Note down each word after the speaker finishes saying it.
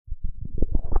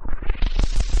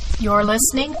You're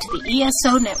listening to the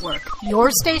ESO Network, your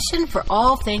station for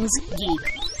all things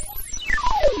geek.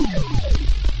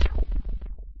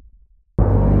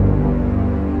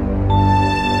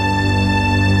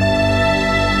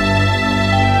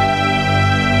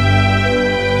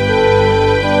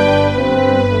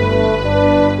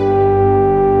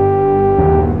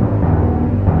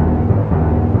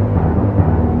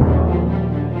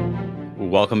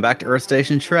 Welcome back to Earth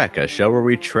Station Trek, a show where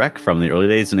we trek from the early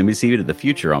days of NBC to the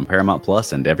future on Paramount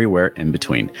Plus and everywhere in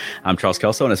between. I'm Charles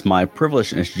Kelso, and it's my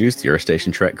privilege to introduce the Earth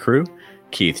Station Trek crew.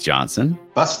 Keith Johnson.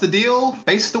 Bust the deal,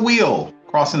 face the wheel.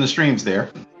 Crossing the streams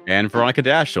there. And Veronica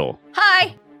Dashel.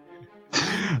 Hi.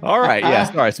 All right,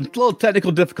 yeah, sorry, some little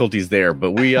technical difficulties there,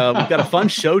 but we've got a fun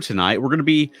show tonight. We're going to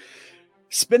be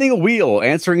spinning a wheel,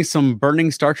 answering some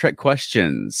burning Star Trek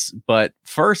questions. But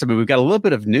first, we've got a little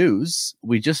bit of news.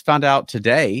 We just found out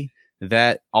today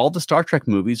that all the Star Trek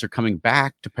movies are coming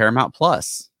back to Paramount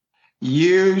Plus.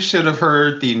 You should have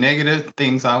heard the negative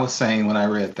things I was saying when I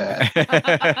read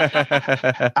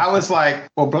that. I was like,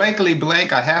 well, blankly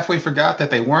blank. I halfway forgot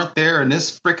that they weren't there. And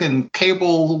this freaking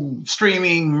cable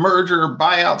streaming merger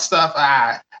buyout stuff,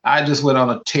 I just went on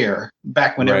a tear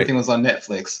back when everything was on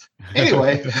Netflix.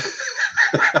 Anyway.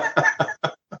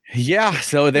 Yeah,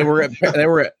 so they were at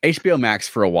HBO Max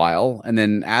for a while, and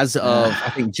then as of I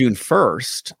think June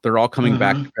 1st, they're all coming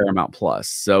back to Paramount Plus.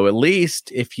 So at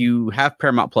least if you have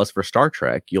Paramount Plus for Star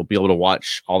Trek, you'll be able to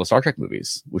watch all the Star Trek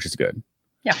movies, which is good.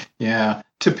 Yeah. Yeah.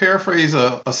 To paraphrase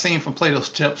a scene from Plato's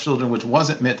Stepchildren, which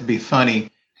wasn't meant to be funny,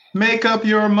 make up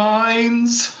your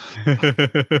minds.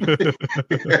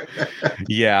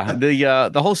 Yeah,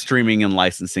 the whole streaming and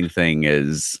licensing thing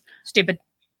is stupid.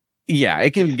 Yeah,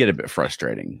 it can get a bit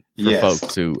frustrating for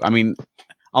folks who,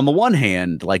 on the one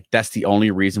hand, like that's the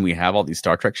only reason we have all these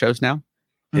Star Trek shows now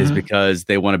is because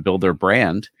they want to build their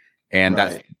brand, and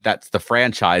that's the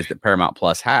franchise that Paramount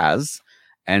Plus has,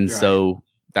 and so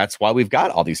that's why we've got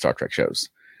all these Star Trek shows.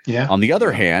 Yeah. On the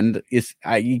other hand, you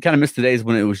kind of miss the days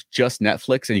when it was just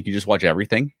Netflix and you could just watch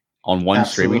everything on one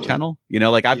streaming channel. You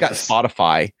know, like I've got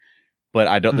Spotify, but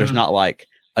I don't. There's not like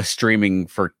a streaming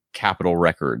for Capitol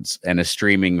Records and a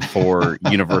streaming for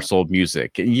Universal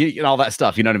Music and all that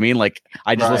stuff. You know what I mean? Like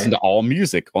I just listen to all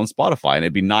music on Spotify, and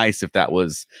it'd be nice if that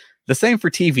was the same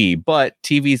for TV, but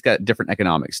TV's got different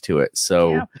economics to it.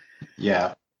 So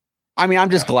I'm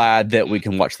just glad that we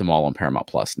can watch them all on Paramount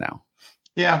Plus now.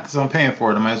 Yeah, because I'm paying for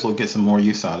it. I might as well get some more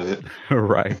use out of it.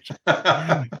 Right.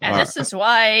 And this is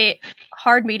why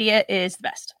hard media is the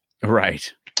best.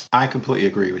 Right. I completely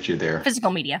agree with you there.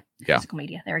 Physical media. Yeah. Physical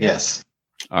media. There we go. Yes.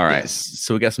 All right.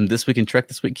 So we got some This Week in Trek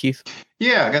this week, Keith?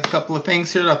 Yeah, I got a couple of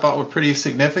things here that I thought were pretty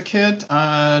significant.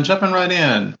 Jumping right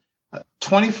in.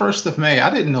 21st of May. I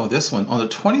didn't know this one. On the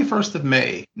 21st of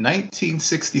May,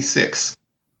 1966,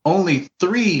 only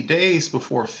 3 days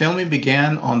before filming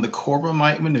began on the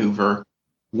Corbomite maneuver,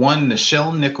 one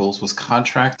Nichelle Nichols was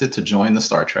contracted to join the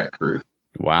Star Trek crew.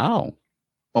 Wow.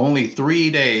 Only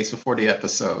 3 days before the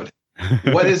episode.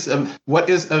 What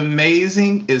is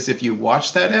amazing is if you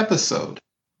watch that episode,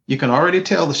 you can already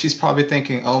tell that she's probably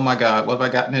thinking, oh my God, what have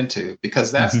I gotten into?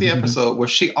 Because that's the episode where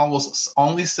she almost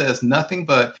only says nothing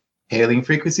but hailing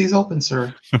frequencies open,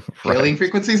 sir. Hailing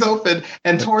frequencies open.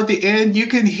 And toward the end, you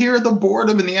can hear the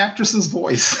boredom in the actress's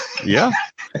voice. Yeah.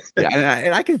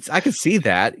 And I could see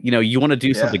that. You know, you want to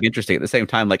do something interesting at the same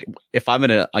time. Like if I'm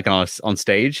on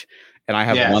stage and I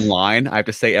have one line I have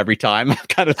to say every time, I'm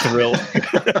kind of thrilled.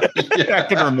 I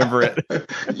can remember it.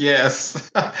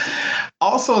 Yes.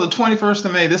 Also, the 21st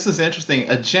of May, this is interesting.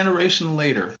 A generation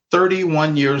later,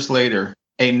 31 years later,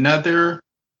 an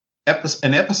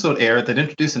episode aired that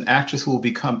introduced an actress who will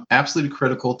become absolutely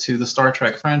critical to the Star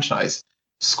Trek franchise,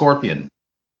 Scorpion,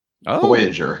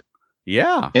 Voyager.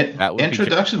 Yeah.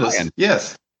 Introduction to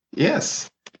yes.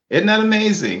 Isn't that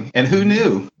amazing? And who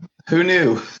knew? Who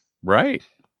knew? Right.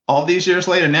 All these years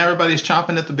later, now everybody's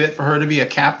chomping at the bit for her to be a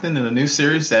captain in a new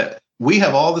series that we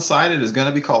have all decided is going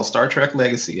to be called Star Trek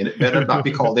Legacy, and it better not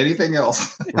be called anything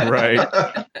else. Right.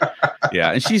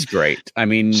 Yeah, and she's great. I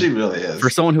mean, she really is. For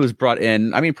someone who was brought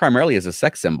in, primarily as a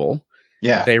sex symbol,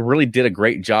 they really did a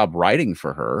great job writing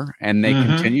for her, and they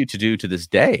continue to do to this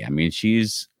day. I mean,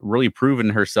 she's really proven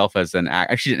herself as an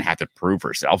actor. She didn't have to prove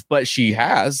herself, but she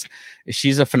has.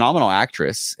 She's a phenomenal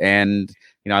actress, and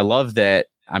I love that.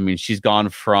 I mean, she's gone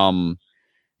from,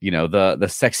 the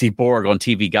sexy Borg on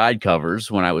TV guide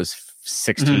covers when I was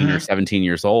 16 or 17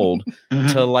 years old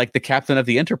to like the captain of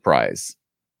the Enterprise.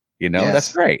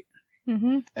 That's great.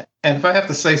 Mm-hmm. And if I have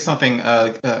to say something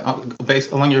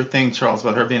based along your thing, Charles,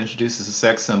 about her being introduced as a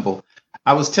sex symbol,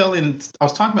 I was talking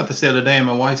about this the other day, and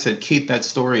my wife said, Keith, that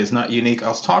story is not unique. I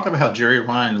was talking about how Jerry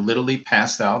Ryan literally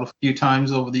passed out a few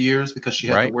times over the years because she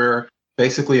had to wear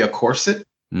basically a corset.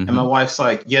 Mm-hmm. And my wife's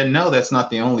like, yeah, no, that's not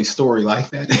the only story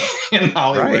like that in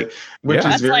Hollywood, which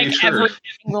is very true. Every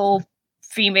single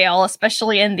female,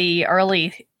 especially in the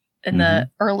early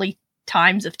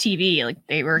times of TV, like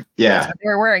that's what they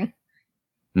were wearing.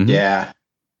 Mm-hmm. Yeah.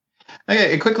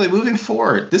 Okay, and quickly moving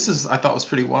forward, I thought was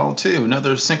pretty wild too.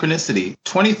 Another synchronicity.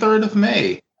 23rd of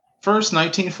May, 1st,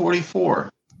 1944.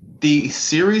 The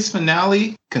series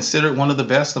finale, considered one of the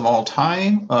best of all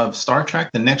time, of Star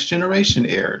Trek: The Next Generation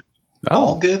aired. Oh.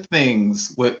 All good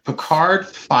things, with Picard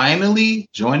finally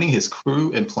joining his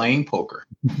crew and playing poker.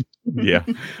 Yeah.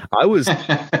 I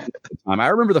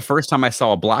remember the first time I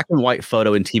saw a black and white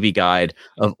photo in TV Guide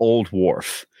of Old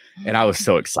Worf. And I was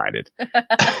so excited.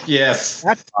 Yes.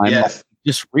 Yes.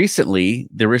 Just recently,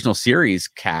 the original series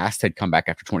cast had come back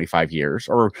after 25 years,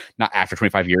 or not after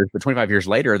 25 years, but 25 years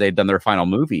later, they'd done their final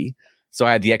movie. So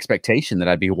I had the expectation that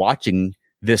I'd be watching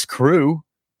this crew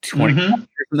 20 years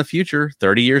in the future,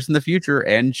 30 years in the future.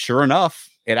 And sure enough,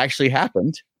 it actually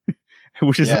happened,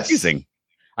 which is amazing.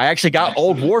 I actually got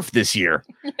Old Worf this year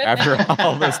after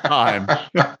all this time.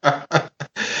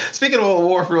 Speaking of Old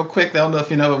Worf, real quick, I don't know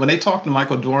if you know, but when they talked to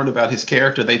Michael Dorn about his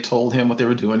character, they told him what they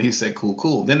were doing. He said,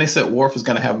 cool. Then they said Worf was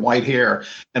going to have white hair.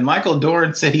 And Michael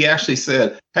Dorn said, he actually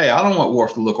said, hey, I don't want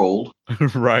Worf to look old.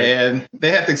 Right. And they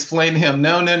had to explain to him,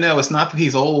 no, it's not that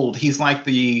he's old. He's like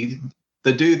the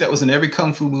dude that was in every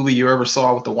Kung Fu movie you ever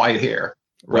saw with the white hair.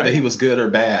 Whether he was good or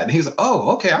bad. And he's like,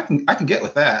 oh, okay, I can get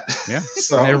with that. Yeah.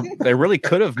 So they really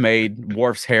could have made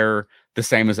Worf's hair the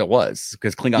same as it was,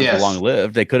 because Klingons are long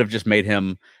lived. They could have just made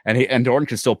him, and Dorn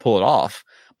could still pull it off.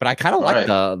 But I kind of like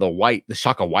the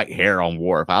shock of white hair on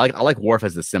Worf. I like Worf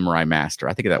as the samurai master.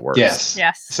 I think that works.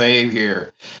 Yes. Same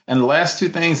here. And the last two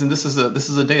things, and this is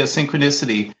a day of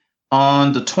synchronicity.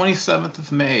 On the 27th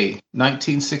of May,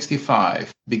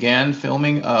 1965, began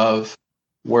filming of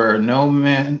Where No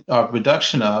Man,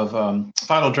 reduction of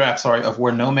final draft, of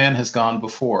Where No Man Has Gone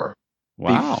Before.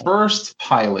 Wow. The first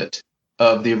pilot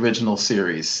of the original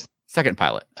series. Second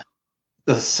pilot.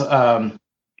 Second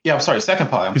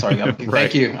pilot. I'm sorry. Right.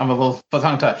 Thank you. I'm a little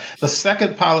tongue-tied. The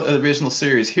second pilot of the original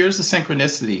series. Here's the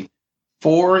synchronicity.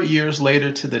 4 years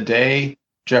later to the day,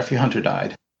 Jeffrey Hunter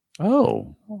died.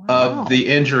 Oh. Wow. Of the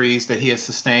injuries that he had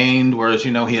sustained, whereas,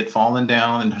 he had fallen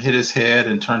down and hit his head,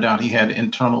 and turned out he had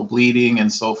internal bleeding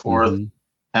and so forth.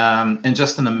 Mm-hmm. And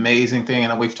just an amazing thing.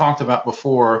 And we've talked about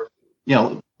before,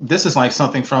 this is like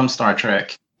something from Star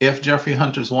Trek. If Jeffrey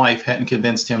Hunter's wife hadn't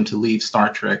convinced him to leave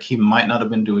Star Trek, he might not have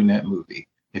been doing that movie.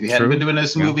 If he hadn't been doing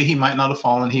this movie, he might not have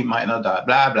fallen. He might not have died.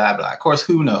 Blah, blah, blah. Of course,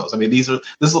 who knows? I mean, this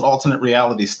is what alternate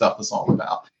reality stuff is all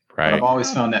about. Right. But I've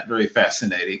always found that very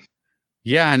fascinating.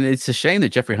 Yeah, and it's a shame that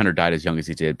Jeffrey Hunter died as young as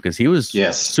he did, because he was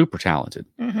super talented.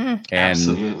 Mm-hmm. And,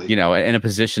 absolutely. In a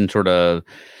position sort of,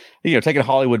 taking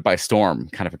Hollywood by storm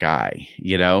kind of a guy,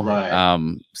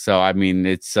 Right. So, I mean,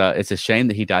 it's a shame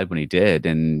that he died when he did.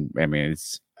 And I mean,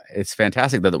 it's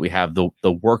fantastic, though, that we have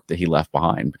the work that he left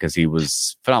behind, because he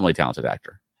was a phenomenally talented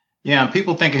actor. Yeah, and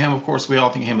people think of him, of course, we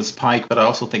all think of him as Pike, but I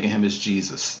also think of him as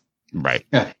Jesus. Right.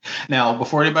 Now,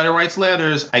 before anybody writes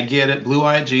letters, I get it,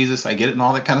 blue-eyed Jesus, I get it and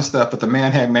all that kind of stuff, but the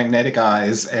man had magnetic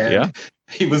eyes, and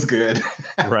he was good.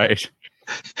 Right.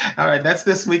 All right, that's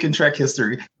this week in Trek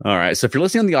history. All right, so if you're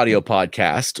listening on the audio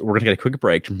podcast, we're going to get a quick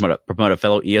break to promote a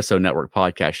fellow ESO Network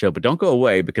podcast show, but don't go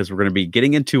away, because we're going to be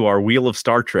getting into our Wheel of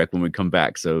Star Trek when we come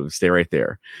back, so stay right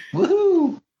there.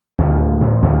 Woohoo!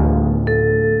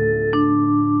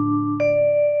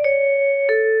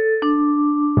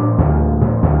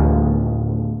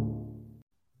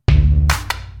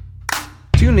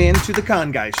 Tune in to the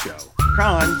Con Guys Show.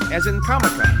 Con as in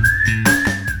Comic-Con.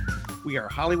 We are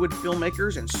Hollywood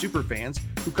filmmakers and superfans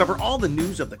who cover all the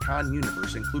news of the Con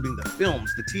universe, including the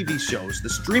films, the TV shows, the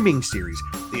streaming series,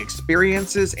 the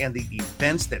experiences, and the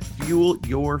events that fuel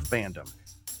your fandom.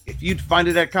 If you'd find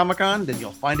it at Comic-Con, then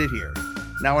you'll find it here.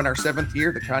 Now in our 7th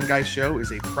year, the Con Guys Show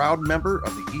is a proud member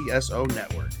of the ESO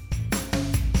Network.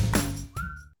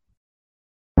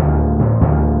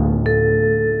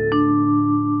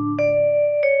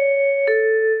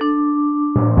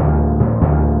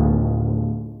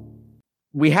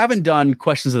 We haven't done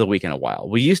questions of the week in a while.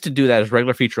 We used to do that as a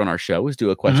regular feature on our show, was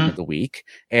do a question of the week,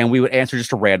 and we would answer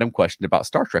just a random question about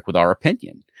Star Trek with our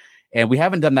opinion. And we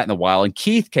haven't done that in a while. And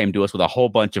Keith came to us with a whole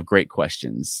bunch of great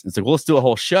questions. And so, well, let's do a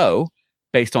whole show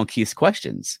based on Keith's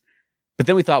questions. But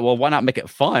then we thought, well, why not make it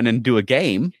fun and do a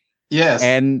game? Yes.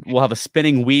 And we'll have a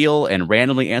spinning wheel and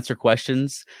randomly answer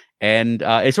questions. And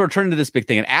it sort of turned into this big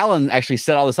thing. And Alan actually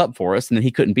set all this up for us, and then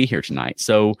he couldn't be here tonight.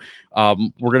 So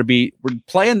we're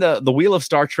playing the wheel of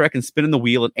Star Trek and spinning the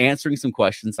wheel and answering some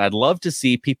questions. I'd love to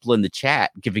see people in the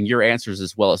chat giving your answers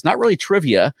as well. It's not really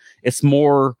trivia. It's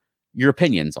more your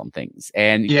opinions on things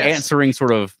and answering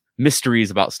sort of mysteries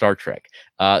about Star Trek.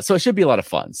 So it should be a lot of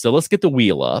fun. So let's get the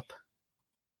wheel up.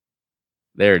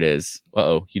 There it is.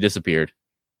 Uh-oh, you disappeared.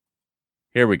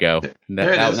 Here we go.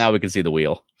 Now we can see the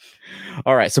wheel.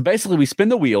 All right. So basically we spin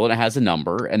the wheel and it has a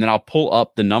number, and then I'll pull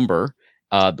up the number,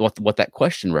 what that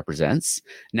question represents.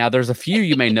 Now there's a few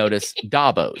you may notice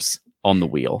Dabos on the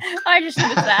wheel. I just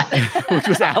noticed that. Which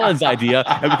was Alan's idea.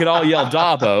 And we could all yell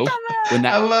Dabo when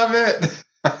that I love it.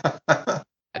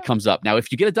 That comes up. Now,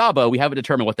 if you get a Dabo, we haven't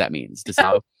determined what that means.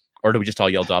 Or do we just all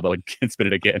yell Dabo and spin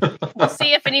it again? We'll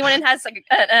see if anyone has like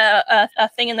a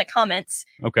thing in the comments.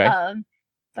 Okay.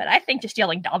 But I think just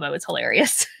yelling Dabo is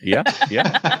hilarious. Yeah.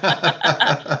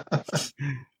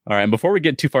 All right. And before we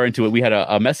get too far into it, we had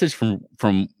a message from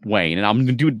Wayne, and I'm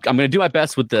gonna do my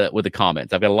best with the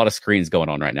comments. I've got a lot of screens going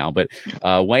on right now, but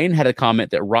Wayne had a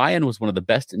comment that Ryan was one of the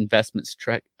best investments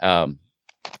to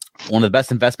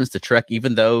Trek,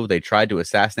 even though they tried to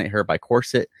assassinate her by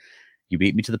corset. You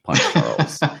beat me to the punch,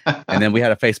 Charles. And then we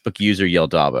had a Facebook user yell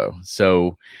Dabo.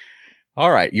 So,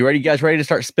 all right, you guys ready to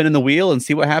start spinning the wheel and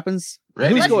see what happens?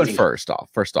 Ready. Who's going first off?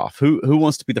 Who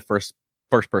wants to be the first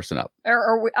person up?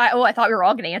 I thought we were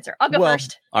all going to answer. I'll go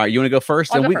first. All right, you want to go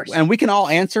first? I'll go first. And we can all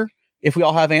answer if we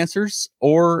all have answers,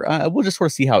 or we'll just sort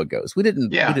of see how it goes. We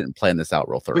didn't plan this out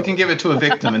real thoroughly. We can give it to a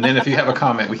victim, and then if you have a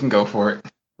comment, we can go for it.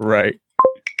 Right.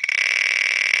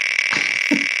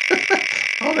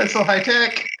 Oh, that's so high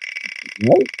tech.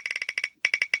 Nope.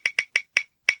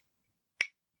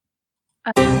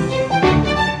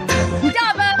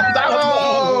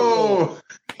 Dabo!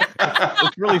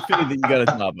 It's really fitting that you got a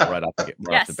Dabo right off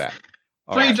the bat.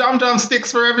 Free Jom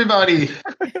sticks for everybody.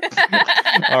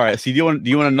 All right. So do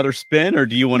you want another spin, or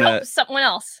do you want to someone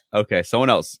else? Okay, someone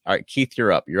else. All right, Keith,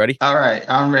 you're up. You ready? All right,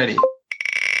 I'm ready.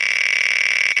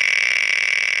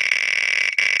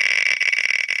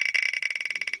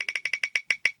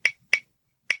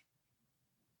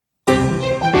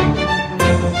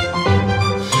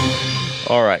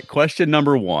 All right. Question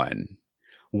number 1.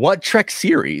 What Trek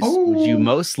series would you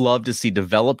most love to see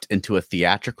developed into a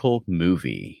theatrical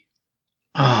movie?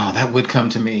 Oh, that would come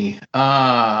to me.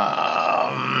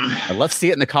 Let's see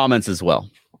it in the comments as well.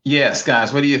 Yes,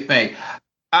 guys, what do you think?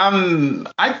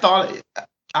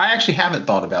 I actually haven't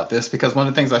thought about this, because one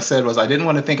of the things I said was I didn't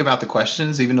want to think about the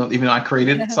questions, even though I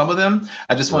created some of them.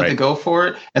 I just wanted to go for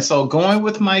it. And so going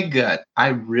with my gut, I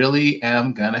really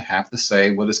am going to have to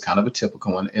say what is kind of a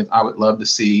typical one. And I would love to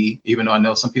see, even though I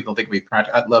know some people think it'd be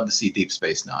practical, I'd love to see Deep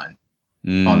Space Nine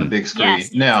on the big screen.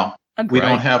 Yes. Now, we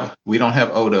don't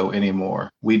have Odo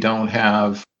anymore. We don't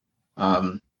have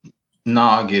Nog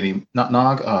anymore.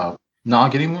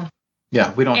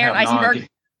 Yeah, we don't Aaron have Eisenberg. Nog.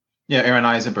 Yeah, Aaron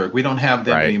Eisenberg. We don't have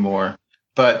them anymore.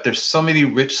 But there's so many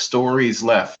rich stories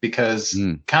left, because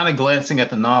kind of glancing at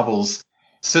the novels,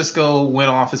 Sisko went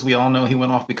off, as we all know, he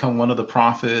went off to become one of the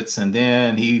prophets, and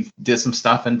then he did some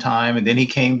stuff in time, and then he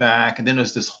came back, and then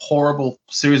there's this horrible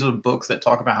series of books that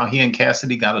talk about how he and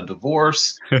Cassidy got a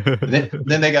divorce. then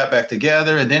they got back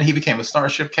together, and then he became a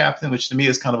starship captain, which to me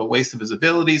is kind of a waste of his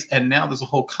abilities. And now there's a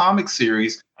whole comic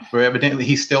series where evidently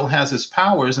he still has his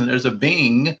powers, and there's a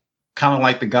being kind of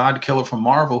like the God Killer from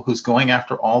Marvel, who's going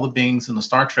after all the beings in the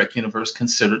Star Trek universe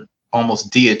considered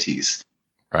almost deities.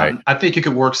 Right. I think you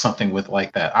could work something with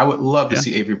like that. I would love to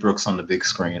see Avery Brooks on the big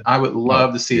screen. I would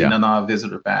love to see Nana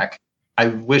Visitor back. I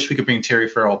wish we could bring Terry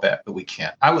Farrell back, but we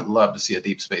can't. I would love to see a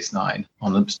Deep Space Nine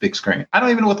on the big screen. I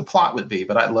don't even know what the plot would be,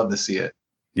 but I'd love to see it.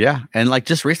 Yeah. And like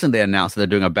just recently they announced that they're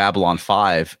doing a Babylon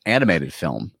 5 animated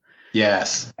film.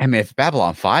 Yes. I mean, if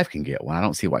Babylon 5 can get one, I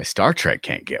don't see why Star Trek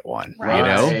can't get one. Right. You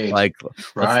know, like,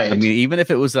 I mean, even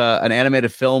if it was an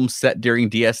animated film set during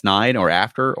DS9 or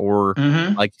after, or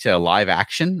like a live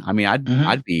action, I mean,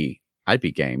 I'd be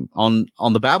game. On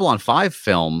the Babylon 5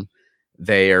 film,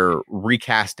 they're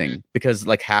recasting, because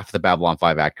like half the Babylon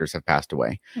 5 actors have passed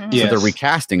away. So they're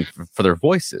recasting for their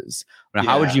voices. Now,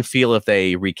 how would you feel if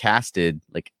they recasted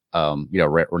like Renee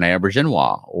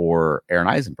Auberjonois or Aaron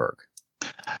Eisenberg?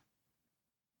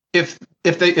 If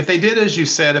they did as you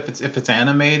said, if it's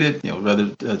animated,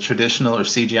 whether traditional or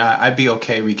CGI, I'd be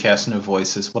okay recasting their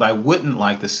voices. What I wouldn't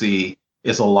like to see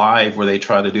is a live where they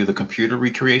try to do the computer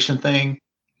recreation thing.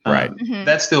 Right.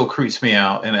 That still creeps me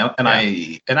out. And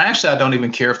I don't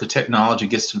even care if the technology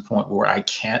gets to the point where I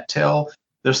can't tell.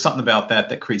 There's something about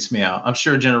that creeps me out. I'm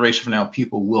sure a generation from now,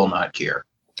 people will not care.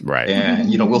 Right.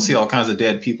 And, we'll see all kinds of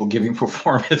dead people giving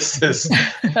performances.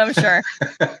 I'm sure.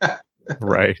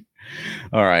 Right.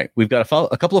 All right. We've got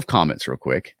a couple of comments real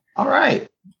quick. All right.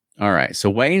 So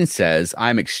Wayne says,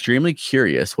 I'm extremely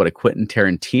curious what a Quentin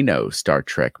Tarantino Star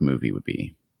Trek movie would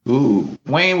be. Ooh.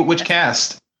 Wayne, which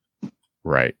cast?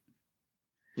 Right.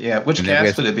 Yeah. Which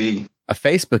cast would it be? A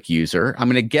Facebook user. I'm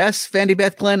going to guess Vandy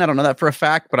Beth Glenn. I don't know that for a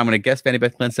fact, but I'm going to guess Vandy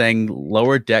Beth Glenn saying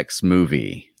Lower Decks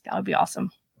movie. That would be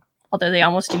awesome. Although they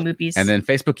almost do movies. And then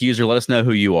Facebook user, let us know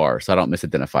who you are so I don't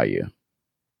misidentify you.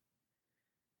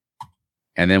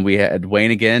 And then we had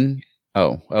Wayne again.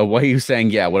 Oh, what are you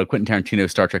saying? Yeah, what a Quentin Tarantino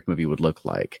Star Trek movie would look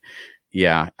like.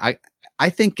 Yeah, I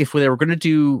think if they were going to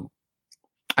do,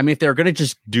 if they were going to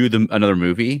just do another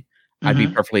movie, I'd be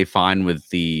perfectly fine with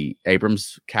the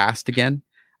Abrams cast again.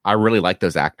 I really like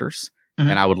those actors,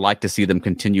 and I would like to see them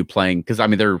continue playing because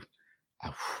they're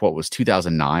what was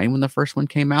 2009 when the first one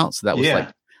came out, so that was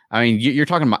you're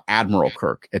talking about Admiral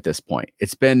Kirk at this point.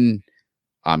 It's been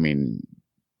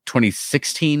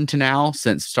 2016 to now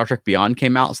since Star Trek Beyond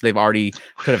came out, so they've already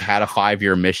could have had a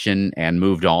 5-year mission and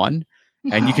moved on.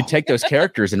 And you could take those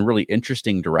characters in really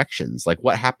interesting directions. Like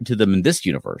what happened to them in this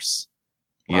universe?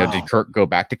 Did Kirk go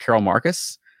back to Carol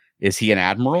Marcus? Is he an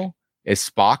admiral? Is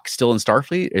Spock still in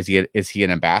Starfleet? Is he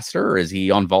an ambassador? Or is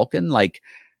he on Vulcan? Like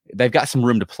they've got some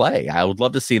room to play. I would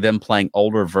love to see them playing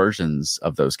older versions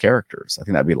of those characters. I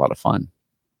think that'd be a lot of fun.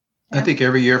 I think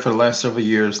every year for the last several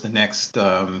years, the next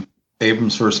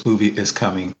Abrams' first movie is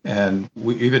coming. And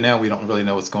even now, we don't really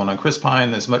know what's going on. Chris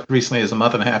Pine, as much recently as a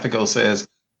month and a half ago, says,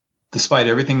 despite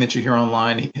everything that you hear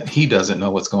online, he doesn't know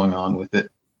what's going on with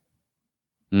it.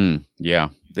 Yeah.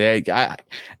 They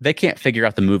can't figure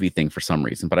out the movie thing for some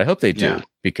reason, but I hope they do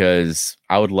because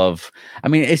I would love.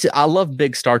 I love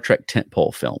big Star Trek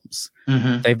tentpole films.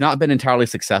 They've not been entirely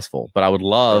successful, but I would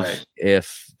love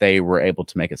if they were able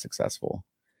to make it successful.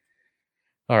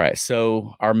 All right,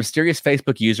 so our mysterious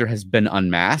Facebook user has been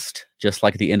unmasked, just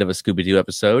like at the end of a Scooby-Doo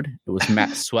episode. It was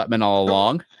Matt Sweatman all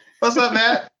along. What's up,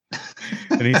 Matt?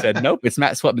 And he said, "Nope, it's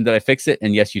Matt Sweatman. Did I fix it?"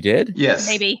 And yes, you did. Yes,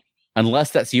 maybe.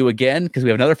 Unless that's you again, because we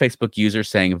have another Facebook user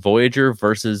saying Voyager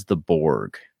versus the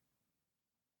Borg.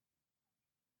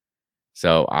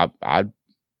 So I'd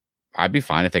be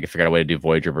fine if they could figure out a way to do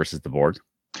Voyager versus the Borg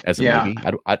as a movie.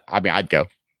 I'd go.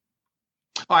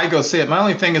 I go see it. My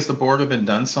only thing is the Borg have been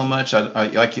done so much.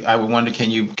 I would wonder,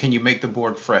 can you make the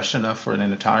Borg fresh enough for an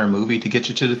entire movie to get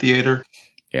you to the theater?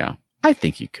 Yeah, I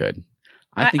think you could.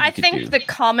 I think the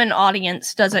common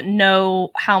audience doesn't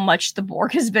know how much the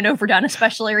Borg has been overdone,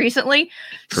 especially recently.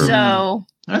 True. So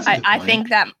I think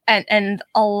that and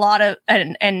a lot of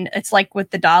and it's like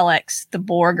with the Daleks, the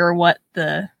Borg are what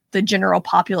the general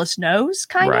populace knows,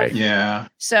 kind of. Yeah.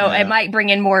 So it might bring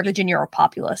in more of the general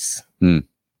populace than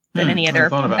any other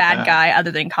bad guy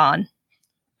other than Khan.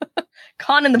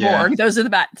 Khan and the Borg, those are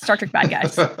the Star Trek bad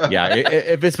guys. Yeah,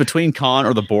 if it's between Khan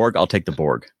or the Borg, I'll take the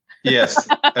Borg. Yes,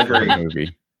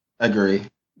 agree. Agree.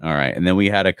 All right, and then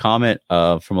we had a comment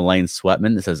from Elaine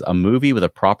Sweatman that says, a movie with a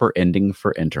proper ending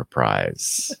for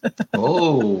Enterprise.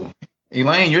 Oh,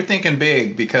 Elaine, you're thinking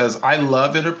big because I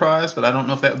love Enterprise, but I don't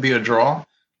know if that would be a draw.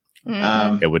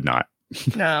 It would not.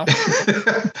 No.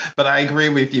 But I agree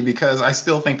with you because I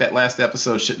still think that last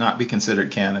episode should not be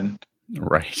considered canon.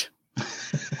 Right.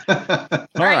 All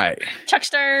right.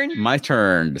 Chuck's turn. My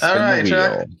turn to spin the wheel.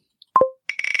 Chuck.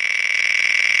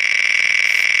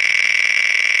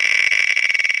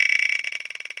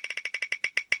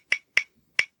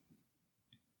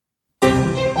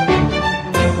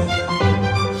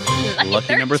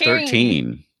 Lucky number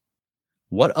 13.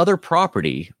 What other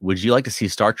property would you like to see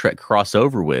Star Trek cross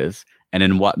over with, and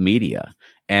in what media?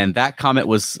 And that comment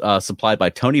was supplied by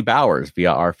Tony Bowers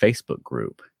via our Facebook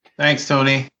group. Thanks,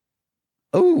 Tony.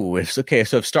 Oh, it's okay.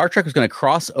 So if Star Trek was going to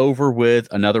cross over with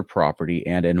another property,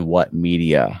 and in what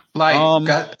media? Like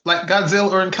Godzilla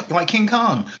or like King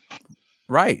Kong.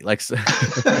 Right. Like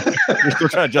you're still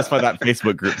trying to justify that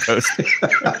Facebook group post.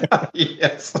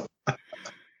 Yes.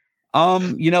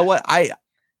 You know what?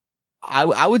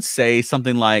 I would say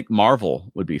something like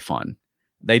Marvel would be fun.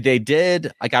 They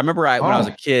did, like, I remember when I was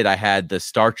a kid, I had the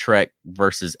Star Trek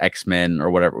versus X-Men or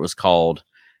whatever it was called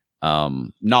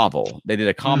novel. They did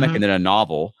a comic and then a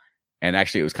novel, and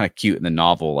actually it was kind of cute in the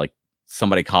novel. Like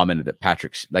somebody commented that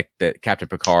that Captain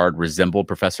Picard resembled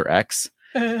Professor X,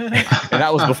 and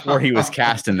that was before he was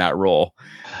cast in that role.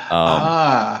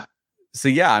 So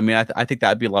yeah, I mean, I think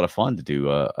that'd be a lot of fun to do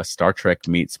a Star Trek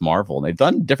meets Marvel. And they've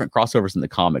done different crossovers in the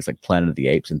comics, like Planet of the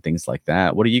Apes and things like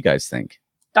that. What do you guys think?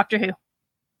 Doctor Who.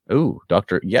 Ooh,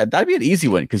 yeah, that'd be an easy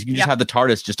one because you can just have the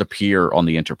TARDIS just appear on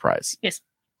the Enterprise. Yes.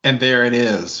 And there it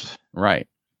is. Right.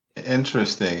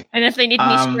 Interesting. And if they need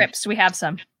any scripts, we have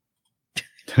some.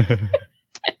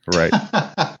 Right.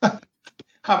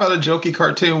 How about a jokey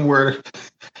cartoon where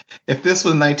if this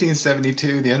was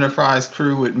 1972, the Enterprise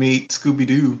crew would meet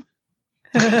Scooby-Doo?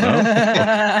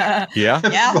 Yeah.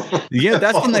 Yeah,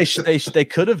 that's when they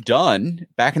could have done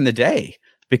back in the day.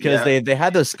 Because they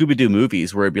had those Scooby-Doo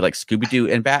movies where it'd be like Scooby-Doo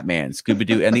and Batman,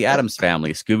 Scooby-Doo and the Addams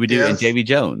Family, Scooby-Doo and Davy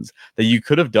Jones. That you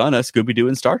could have done a Scooby-Doo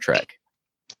and Star Trek.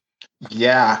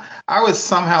 Yeah, I would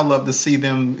somehow love to see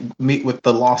them meet with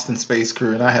the Lost in Space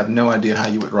crew, and I have no idea how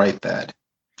you would write that.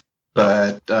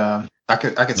 But I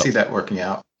could see that working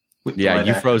out. Yeah,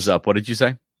 you froze up. What did you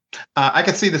say? I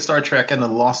could see the Star Trek and the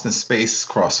Lost in Space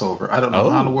crossover. I don't know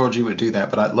how in the world you would do that,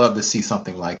 but I'd love to see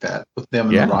something like that with them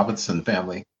and the Robinson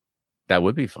family. That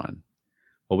would be fun.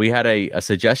 Well, we had a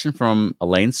suggestion from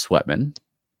Elaine Sweatman.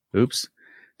 Oops.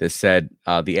 That said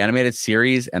the animated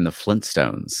series and the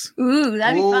Flintstones. Ooh,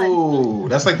 that'd be fun. Ooh,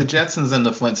 that's like the Jetsons and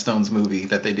the Flintstones movie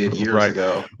that they did years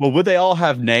ago. Well, would they all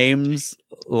have names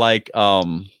like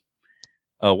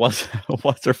what's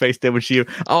her face did when she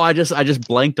I just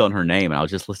blanked on her name. I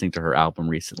was just listening to her album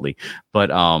recently. But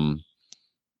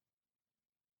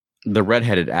the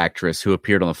redheaded actress who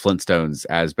appeared on the Flintstones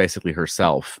as basically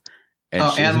herself. And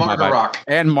Anne Margaret.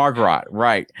 Anne Margaret,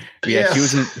 right? Yeah, she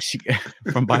was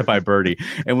from Bye Bye Birdie,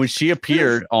 and when she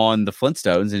appeared on the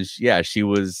Flintstones, and she had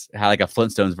like a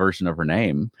Flintstones version of her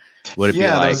name. Would it be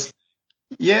like?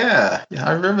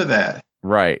 I remember that.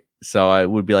 Right, so it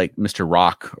would be like Mr.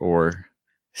 Rock or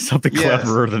something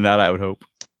cleverer than that. I would hope.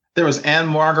 There was Anne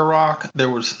Margaret. There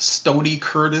was Stoney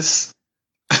Curtis.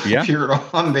 Appeared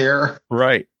on there.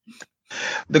 Right.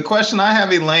 The question I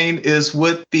have, Elaine, is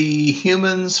would the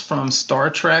humans from Star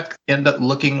Trek end up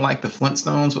looking like the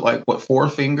Flintstones with like 4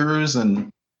 fingers and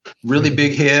really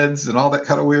big heads and all that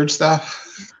kind of weird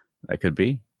stuff? That could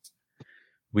be.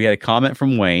 We had a comment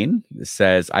from Wayne that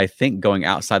says, I think going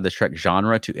outside the Trek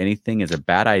genre to anything is a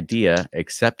bad idea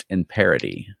except in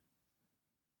parody.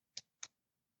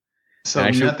 So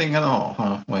nothing at all,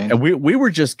 huh, Wayne? And we were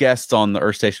just guests on the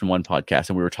Earth Station 1 podcast,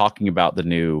 and we were talking about the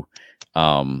new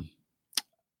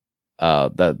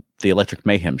the Electric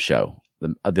Mayhem show,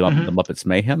 the Muppets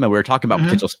Mayhem, and we were talking about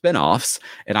potential spinoffs,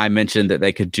 and I mentioned that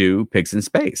they could do Pigs in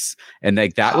Space, and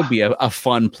that would be a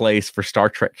fun place for Star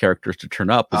Trek characters to turn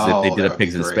up as if they did a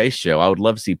Pigs in Space show. I would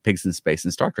love to see Pigs in Space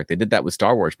in Star Trek. They did that with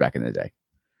Star Wars back in the day.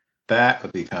 That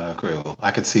would be kind of cool.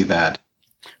 I could see that.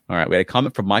 All right, we had a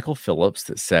comment from Michael Phillips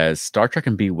that says Star Trek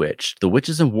and Bewitched. The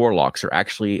witches and warlocks are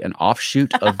actually an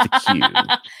offshoot of the Q.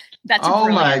 That's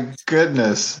my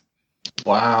goodness.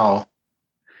 Wow.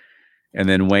 And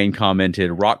then Wayne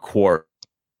commented, Rock Quarry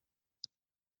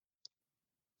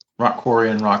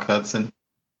and Rock Hudson.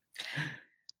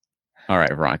 All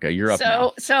right, Veronica, you're up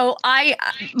now. So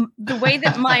the way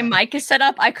that my mic is set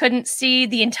up, I couldn't see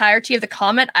the entirety of the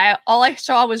comment. All I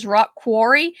saw was Rock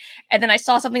Quarry, and then I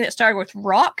saw something that started with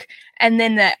Rock, and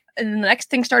then the next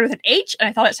thing started with an H, and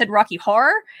I thought it said Rocky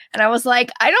Horror, and I was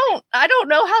like, I don't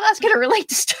know how that's going to relate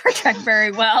to Star Trek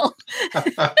very well.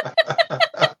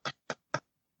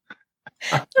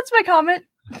 That's my comment.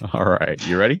 All right.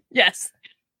 You ready? Yes.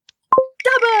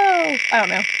 Dabo! I don't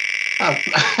know.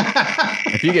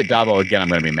 If you get Dabo again, I'm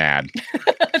going to be mad.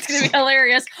 It's going to be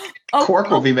hilarious.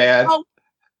 Quark will be mad.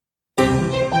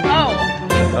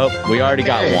 Oh, we already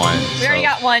got one. We already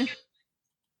got one.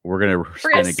 We're going to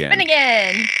spin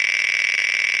again.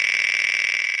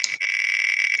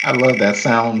 I love that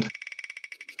sound.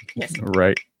 Yes.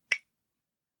 Right.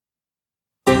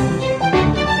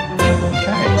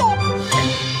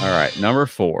 All right, number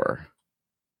 4.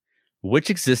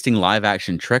 Which existing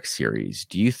live-action Trek series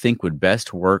do you think would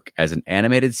best work as an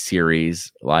animated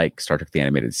series like Star Trek the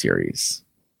Animated Series?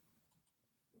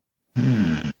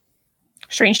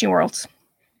 Strange New Worlds.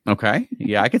 Okay,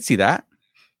 yeah, I could see that.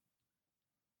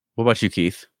 What about you,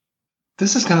 Keith?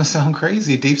 This is going to sound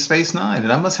crazy. Deep Space Nine,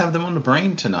 and I must have them on the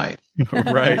brain tonight.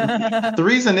 Right. The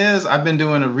reason is I've been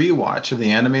doing a rewatch of the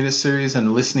animated series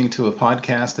and listening to a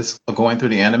podcast that's going through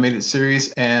the animated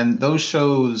series, and those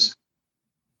shows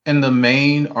in the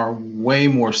main are way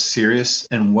more serious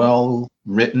and well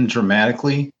written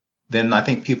dramatically than I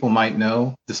think people might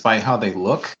know, despite how they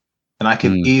look. And I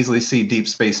can easily see Deep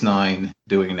Space Nine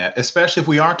doing that, especially if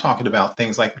we are talking about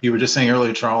things like you were just saying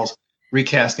earlier, Charles,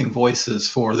 recasting voices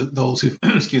for those who,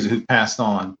 who passed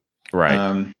on.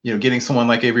 Right. Getting someone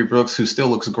like Avery Brooks, who still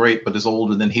looks great, but is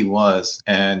older than he was.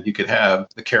 And you could have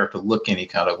the character look any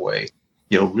kind of way,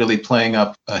 really playing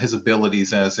up his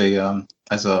abilities as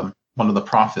one of the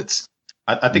prophets.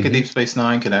 I think a Deep Space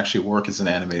Nine could actually work as an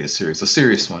animated series, a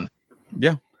serious one.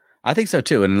 Yeah, I think so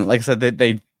too. And like I said,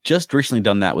 they just recently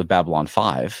done that with Babylon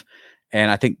 5. And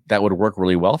I think that would work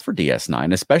really well for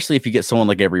DS9, especially if you get someone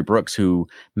like Avery Brooks who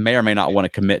may or may not want to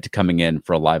commit to coming in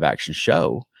for a live action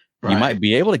show. Right. You might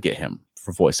be able to get him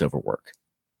for voiceover work,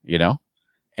 you know?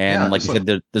 And like you said,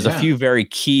 there's a few very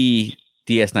key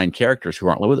DS9 characters who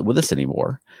aren't with us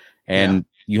anymore. And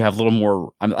you have a little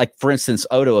more, I mean, like, for instance,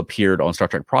 Odo appeared on Star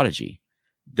Trek Prodigy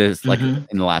in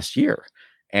the last year.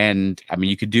 And I mean,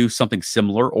 you could do something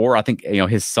similar, or I think,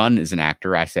 his son is an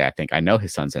actor. I know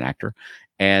his son's an actor.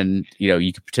 And,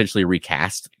 you could potentially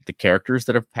recast the characters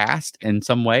that have passed in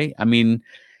some way. I mean,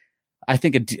 I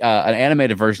think an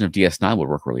animated version of DS9 would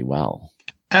work really well.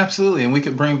 Absolutely. And we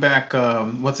could bring back,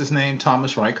 what's his name?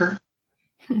 Thomas Riker,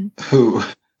 who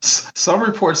some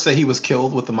reports say he was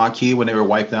killed with the Maquis when they were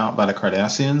wiped out by the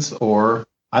Cardassians, or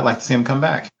I'd like to see him come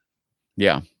back.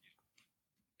 Yeah.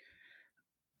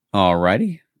 All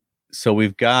righty. So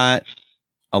we've got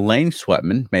Elaine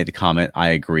Sweatman made the comment, I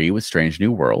agree with Strange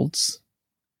New Worlds.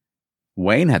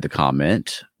 Wayne had the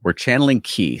comment, we're channeling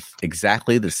Keith,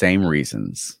 exactly the same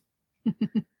reasons.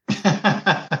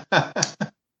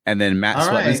 And then Matt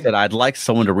Sweatman said, I'd like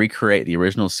someone to recreate the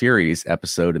original series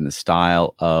episode in the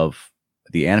style of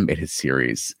the animated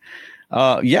series.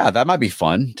 That might be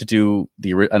fun to do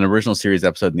an original series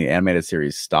episode in the animated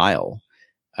series style.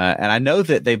 And I know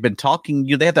that they've been talking,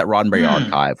 they have that Roddenberry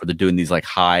archive where they're doing these like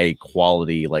high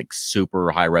quality, like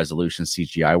super high resolution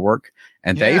CGI work.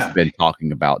 And they've been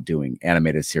talking about doing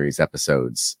animated series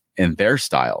episodes in their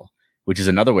style, which is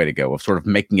another way to go of sort of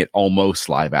making it almost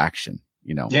live action,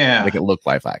 make it look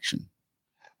live action.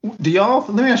 Let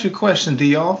me ask you a question. Do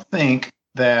y'all think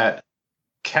that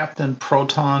Captain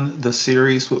Proton, the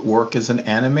series, would work as an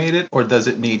animated, or does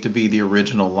it need to be the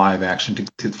original live action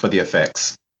for the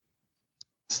effects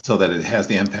so that it has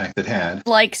the impact it had?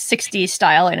 Like 60s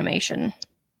style animation.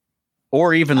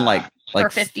 Or even like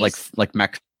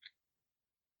Max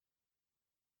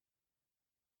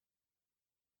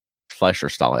Fleischer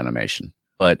style animation.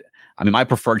 But I mean, my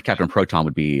preferred Captain Proton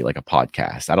would be like a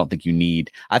podcast. I don't think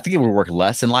I think it would work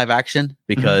less in live action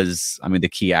because I mean, the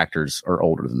key actors are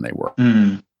older than they were.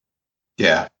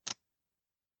 Yeah.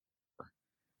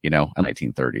 In the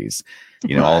 1930s,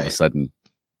 all of a sudden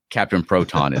Captain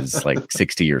Proton is like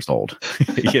 60 years old,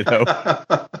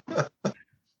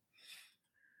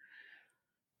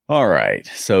 All right.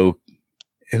 So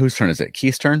whose turn is it?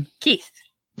 Keith's turn? Keith.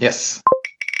 Yes.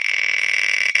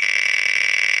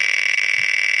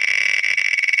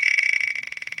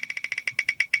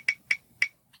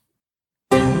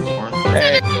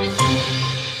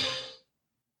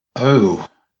 Oh.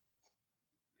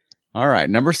 All right.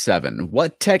 Number 7.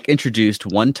 What tech introduced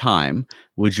one time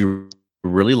would you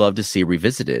really love to see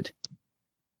revisited?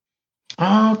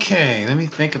 Okay, let me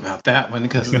think about that one,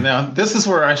 because now this is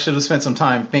where I should have spent some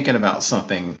time thinking about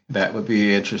something that would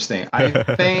be interesting. I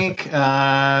think,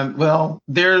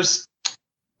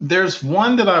 there's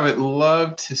one that I would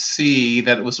love to see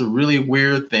that it was a really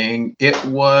weird thing. It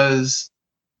was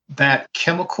that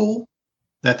chemical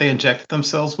that they injected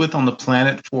themselves with on the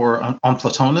planet on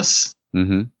Platonus,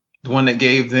 the one that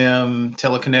gave them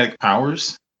telekinetic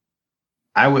powers.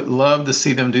 I would love to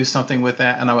see them do something with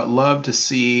that. And I would love to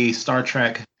see Star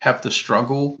Trek have to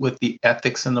struggle with the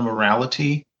ethics and the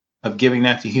morality of giving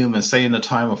that to humans, say in the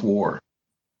time of war.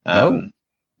 We've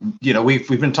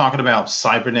been talking about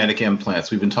cybernetic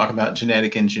implants. We've been talking about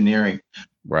genetic engineering.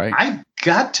 Right. I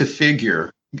got to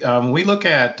figure, when we look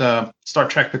at Star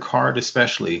Trek Picard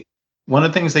especially, one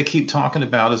of the things they keep talking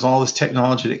about is all this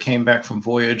technology that came back from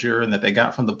Voyager and that they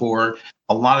got from the Borg.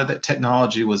 A lot of that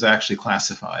technology was actually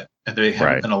classified, and they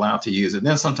haven't been allowed to use it. And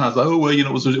then sometimes, it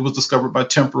was discovered by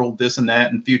temporal this and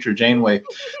that and future Janeway.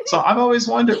 So I've always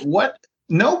wondered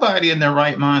nobody in their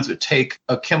right minds would take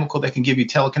a chemical that can give you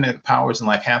telekinetic powers in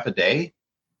like half a day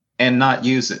and not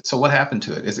use it. So what happened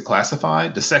to it? Is it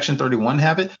classified? Does Section 31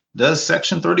 have it? Does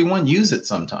Section 31 use it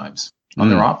sometimes on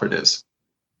their operatives?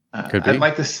 I'd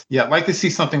like to see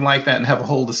something like that and have a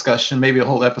whole discussion, maybe a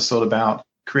whole episode about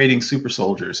creating super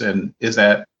soldiers, and is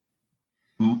that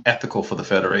ethical for the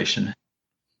Federation?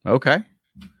 Okay.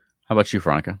 How about you,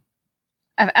 Veronica?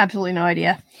 I have absolutely no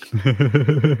idea.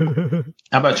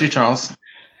 How about you, Charles?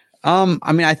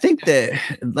 I mean, I think that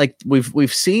like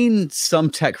we've seen some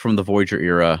tech from the Voyager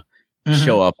era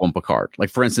show up on Picard. Like,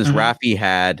 for instance, Raffi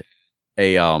had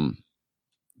the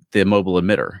mobile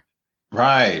emitter.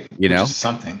 Right.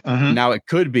 Something. Now, it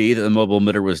could be that the mobile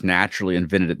emitter was naturally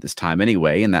invented at this time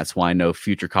anyway, and that's why no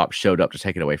future cop showed up to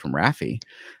take it away from Raffi.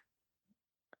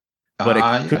 But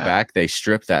it could back, they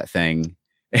stripped that thing,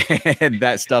 and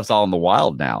that stuff's all in the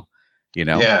wild now,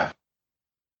 Yeah.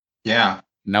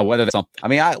 Now, whether that's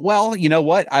something, you know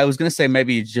what? I was going to say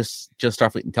maybe just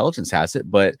Starfleet Intelligence has it,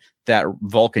 but that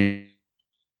Vulcan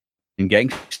and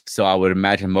gang. So I would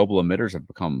imagine mobile emitters have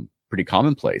become pretty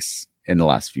commonplace in the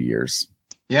last few years.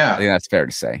 Yeah, I think that's fair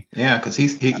to say. Yeah, because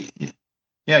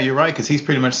yeah, you're right. Because he's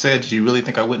pretty much said, "Do you really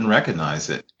think I wouldn't recognize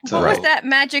it?" So, what was that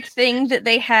magic thing that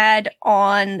they had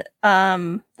on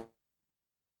the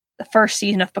first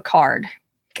season of Picard?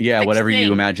 Yeah, whatever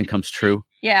you imagine comes true.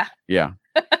 Yeah. Yeah.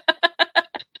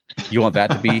 You want that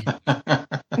to be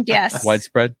yes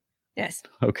widespread? Yes.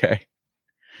 Okay.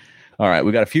 All right.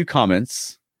 We got a few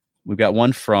comments. We've got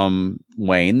one from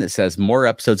Wayne that says more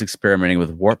episodes experimenting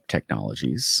with warp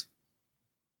technologies.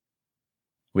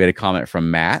 We had a comment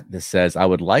from Matt that says, I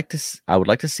would like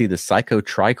to see the Psycho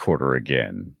tricorder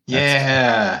again.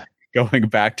 Yeah. That's going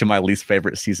back to my least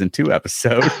favorite season 2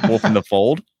 episode, Wolf in the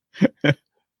Fold.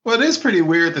 Well, it is pretty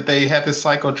weird that they had this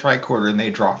Psycho tricorder and they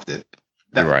dropped it.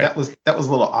 That was a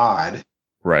little odd.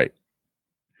 Right.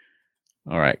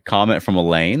 All right. Comment from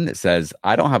Elaine that says,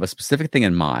 I don't have a specific thing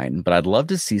in mind, but I'd love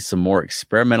to see some more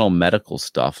experimental medical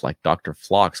stuff like Dr.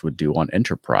 Phlox would do on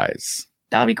Enterprise.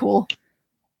 That would be cool.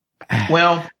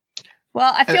 Well,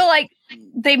 I feel like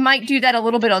they might do that a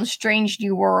little bit on Strange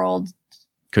New World.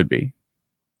 Could be.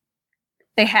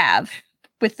 They have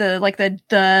with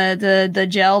the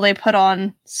gel they put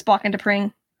on Spock and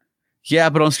T'Pring. Yeah,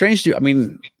 but on Strange New,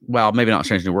 maybe not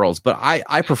Strange New Worlds, but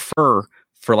I prefer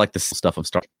for like the stuff of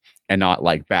Star and not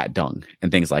like bat dung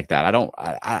and things like that.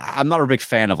 I'm not a big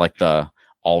fan of like the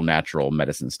all natural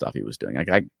medicine stuff he was doing.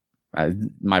 Like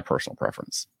my personal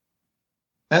preference.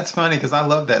 That's funny because I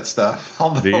love that stuff.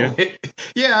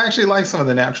 Yeah, I actually like some of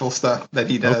the natural stuff that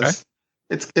he does.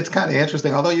 Okay. It's kind of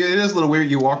interesting. Although it is a little weird.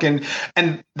 You walk in,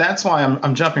 and that's why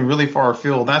I'm jumping really far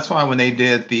afield. That's why when they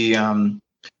did the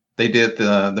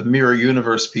Mirror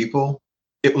Universe people,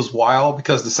 it was wild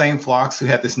because the same Phlox who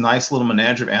had this nice little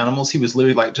menagerie of animals, he was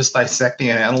literally like just dissecting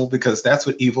an animal because that's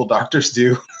what evil doctors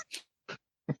do.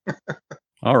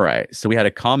 All right. So we had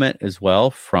a comment as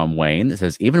well from Wayne that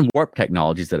says, even warp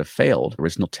technologies that have failed,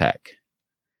 original tech.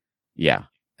 Yeah.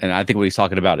 And I think what he's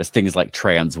talking about is things like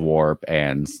trans warp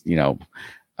and,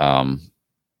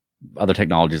 other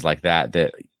technologies like that.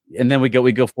 And then we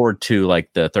go forward to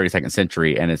like the 32nd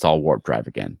century and it's all warp drive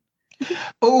again.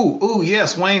 Oh,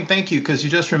 yes, Wayne, thank you. Because you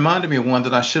just reminded me of one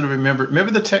that I should have remembered.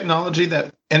 Remember the technology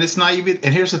and it's not even,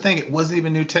 and here's the thing, it wasn't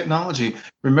even new technology.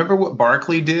 Remember what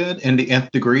Barclay did in the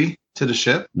Nth Degree to the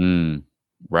ship?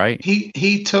 Right.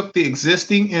 He took the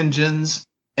existing engines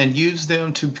and used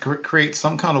them to create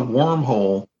some kind of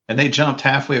wormhole, and they jumped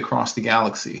halfway across the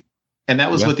galaxy. And that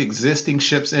was with the existing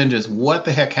ship's engines. What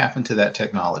the heck happened to that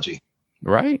technology?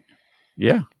 Right.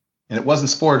 Yeah. And it wasn't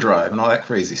spore drive and all that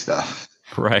crazy stuff.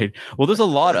 Right. Well, there's a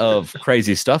lot of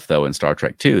crazy stuff though in Star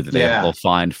Trek too that they'll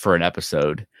find for an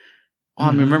episode.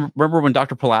 I mean, remember when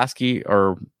Dr. Pulaski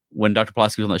was on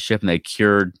the ship and they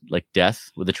cured like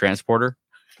death with the transporter?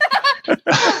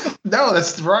 No,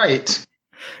 that's right.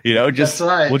 That's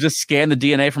right. We'll just scan the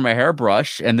DNA from a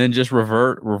hairbrush and then just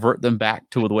revert them back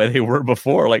to the way they were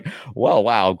before. Like, well,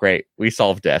 wow, great, we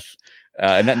solved death,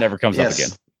 and that never comes up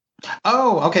again.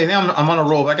 Oh, okay. Now I'm on a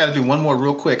roll. I got to do one more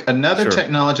real quick. Another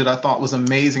technology that I thought was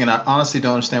amazing, and I honestly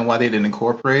don't understand why they didn't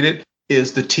incorporate it,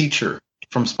 is the teacher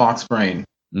from Spock's brain.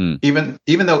 Even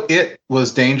though it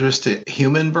was dangerous to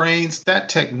human brains, that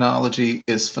technology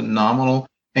is phenomenal.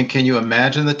 And can you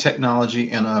imagine the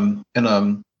technology in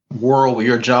a world where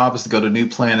your job is to go to new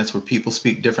planets where people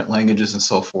speak different languages and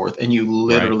so forth, and you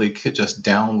literally could just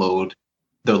download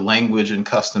the language and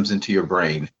customs into your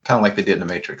brain, kind of like they did in the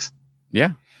Matrix.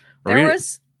 Yeah.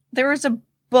 There was a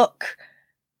book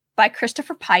by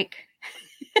Christopher Pike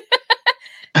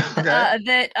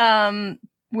that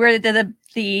where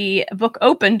the book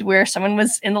opened where someone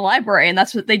was in the library, and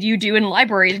that's what you do in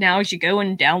libraries now is you go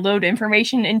and download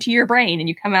information into your brain and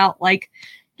you come out like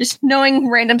just knowing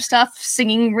random stuff,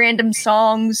 singing random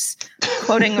songs,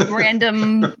 quoting a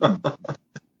random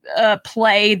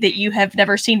play that you have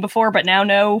never seen before but now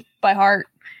know by heart.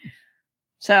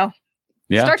 So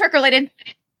Star Trek related.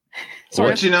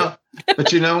 But you know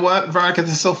what, Veronica,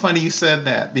 this is so funny you said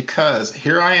that, because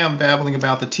here I am babbling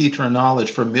about the teacher and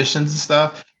knowledge for missions and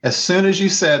stuff. As soon as you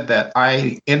said that,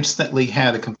 I instantly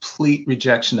had a complete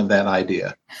rejection of that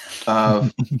idea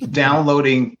of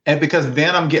downloading. And because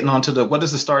then I'm getting onto what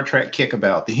is the Star Trek kick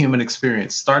about? The human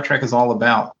experience. Star Trek is all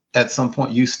about, at some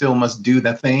point, you still must do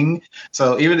the thing.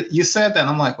 So even you said that, and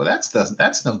I'm like, well, that's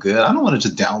no good. I don't want to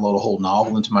just download a whole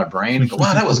novel into my brain and go,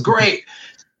 wow, that was great.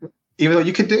 Even though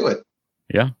you could do it.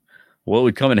 Yeah. Well, it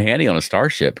would come in handy on a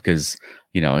starship because,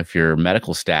 if your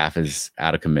medical staff is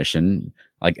out of commission,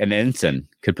 like an ensign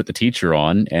could put the teacher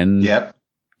on and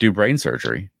do brain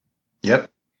surgery. Yep.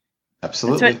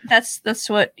 Absolutely. That's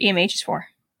what EMH is for.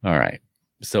 All right.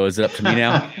 So is it up to me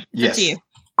now? Yes. Up to you.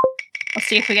 Let's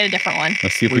see if we get a different one.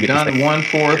 Let's see if We've we get done 1,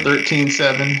 4, 13,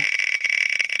 7.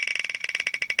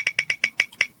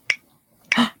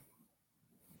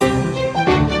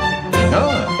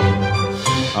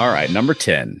 All right, number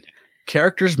 10.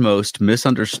 Characters most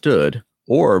misunderstood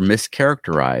or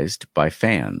mischaracterized by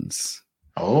fans.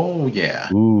 Oh,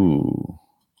 yeah. Ooh.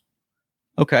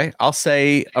 Okay, I'll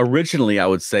say originally I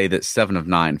would say that 7 of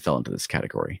 9 fell into this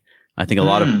category. I think a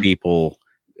lot of people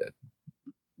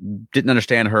didn't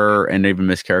understand her and even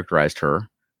mischaracterized her.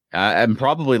 And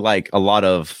probably like a lot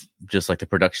of just like the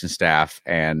production staff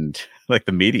and like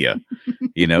the media.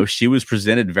 She was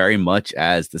presented very much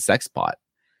as the sex pot.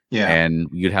 Yeah. And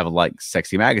you'd have like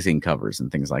sexy magazine covers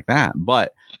and things like that.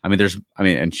 But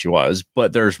and she was,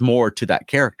 but there's more to that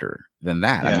character than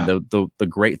that. Yeah. I mean, the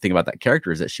great thing about that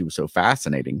character is that she was so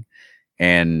fascinating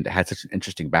and had such an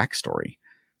interesting backstory.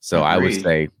 So I would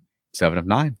say 7 of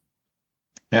 9.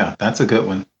 Yeah, that's a good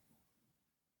one.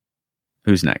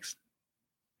 Who's next?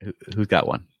 Who's got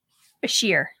one?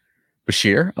 Bashir.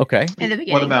 Bashir? Okay. In the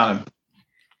beginning. What about him?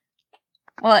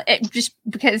 Well, just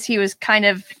because he was kind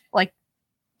of like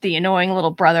the annoying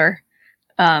little brother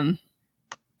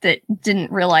that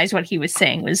didn't realize what he was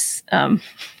saying was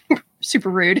super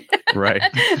rude. Right.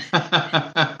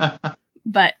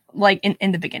 But like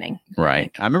in the beginning.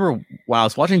 Right. I remember when I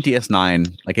was watching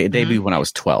DS9, like it debuted when I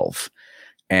was 12.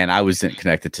 And I wasn't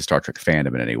connected to Star Trek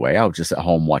fandom in any way. I was just at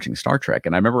home watching Star Trek.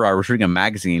 And I remember I was reading a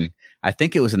magazine. I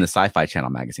think it was in the Sci-Fi Channel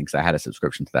magazine because I had a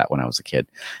subscription to that when I was a kid.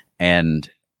 And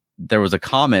there was a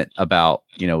comment about,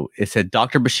 it said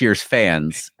Dr. Bashir's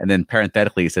fans. And then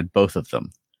parenthetically, it said both of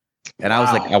them. And I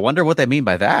was like, I wonder what they mean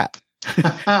by that.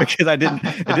 Because it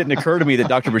didn't occur to me that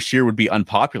Dr. Bashir would be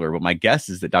unpopular. But my guess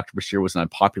is that Dr. Bashir was an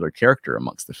unpopular character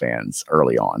amongst the fans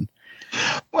early on.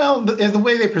 Well, the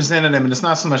way they presented him, and it's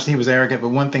not so much that he was arrogant, but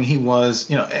one thing he was,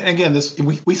 and again,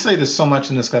 we say this so much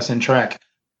in discussing Trek,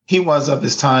 he was of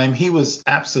his time. He was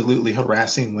absolutely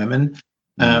harassing women.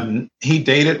 He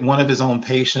dated one of his own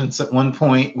patients at one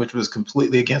point, which was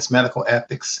completely against medical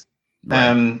ethics.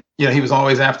 Right. He was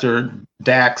always after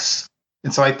Dax.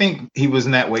 And so I think he was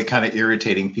in that way kind of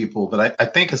irritating people. But I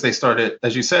think as they started,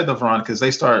 as you said, though, Veronica, as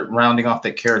they start rounding off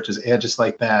that character's edges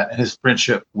like that, and his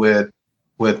friendship with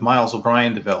Miles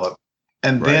O'Brien developed.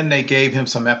 And then they gave him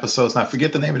some episodes. And I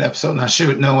forget the name of the episode, and I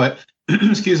should know it.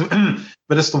 Excuse me.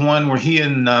 But it's the one where he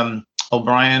and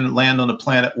O'Brien land on a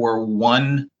planet where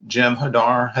one Jem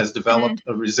Hadar has developed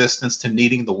a resistance to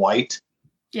needing the white.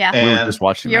 Yeah. And, we were just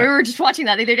watching that. We were just watching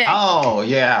that the other day. Oh,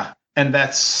 yeah. And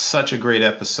that's such a great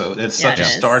episode. It's such a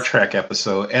Star Trek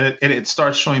episode. And it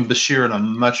starts showing Bashir in a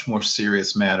much more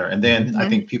serious manner. And then I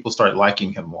think people start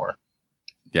liking him more.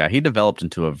 Yeah, he developed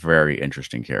into a very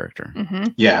interesting character.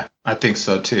 Yeah, I think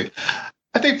so too.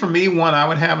 I think for me, one I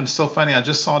would have, and it's so funny, I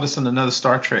just saw this in another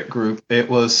Star Trek group. It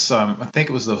was, I think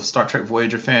it was the Star Trek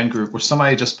Voyager fan group, where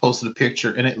somebody just posted a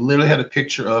picture, and it literally had a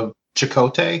picture of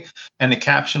Chakotay, and the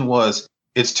caption was,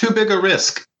 "It's too big a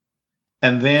risk."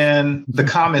 And then the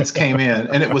comments came in,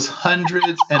 and it was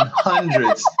hundreds and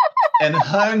hundreds and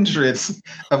hundreds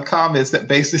of comments that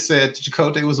basically said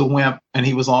Chakotay was a wimp, and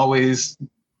he was always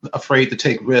afraid to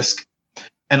take risk.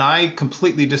 And I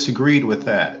completely disagreed with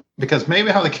that, because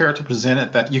maybe how the character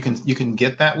presented that you can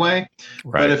get that way.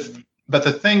 Right. But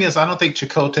the thing is, I don't think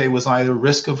Chakotay was either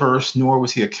risk averse nor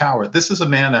was he a coward. This is a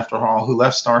man, after all, who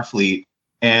left Starfleet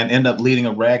and ended up leading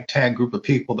a ragtag group of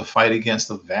people to fight against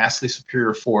a vastly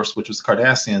superior force, which was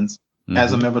Cardassians,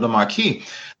 as a member of the Maquis.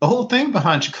 The whole thing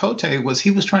behind Chakotay was he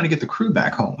was trying to get the crew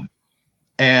back home.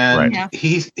 And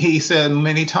he said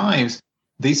many times,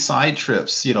 these side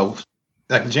trips,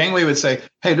 like Janeway would say,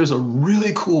 "Hey, there's a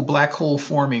really cool black hole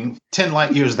forming 10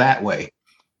 light years that way."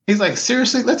 He's like,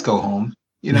 "Seriously, let's go home."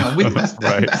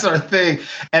 That's our thing.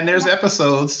 And there's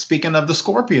episodes, speaking of the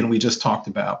Scorpion we just talked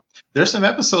about, there's some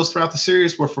episodes throughout the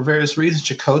series where for various reasons,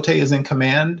 Chakotay is in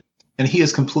command and he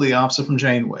is completely opposite from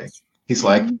Janeway. He's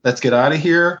like, "Let's get out of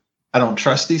here. I don't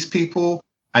trust these people.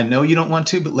 I know you don't want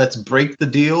to, but let's break the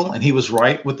deal." And he was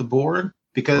right with the board.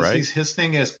 Because his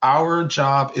thing is, our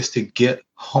job is to get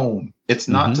home. It's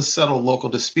not to settle local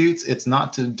disputes. It's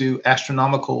not to do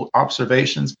astronomical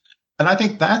observations. And I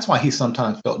think that's why he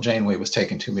sometimes felt Janeway was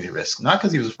taking too many risks. Not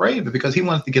because he was afraid, but because he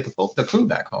wanted to get the crew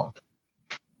back home.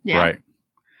 Yeah. Right.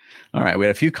 All right. We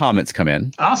had a few comments come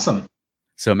in. Awesome.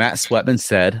 So Matt Sweatman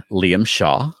said Liam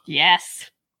Shaw.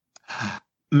 Yes.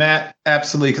 Matt,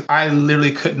 absolutely. 'Cause I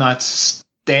literally could not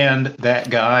stand that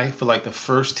guy for like the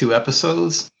first 2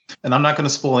 episodes. And I'm not going to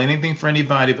spoil anything for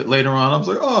anybody, but later on, I was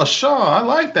like, "Oh, Shaw, I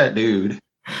like that dude."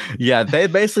 Yeah, they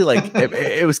basically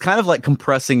it was kind of like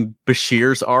compressing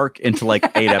Bashir's arc into like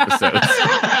 8 episodes.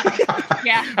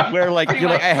 Yeah. Where like you're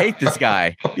like, I hate this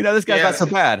guy. This guy's not so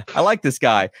bad. I like this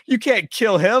guy. You can't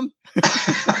kill him.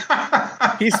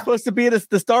 He's supposed to be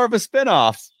the star of a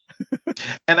spinoff.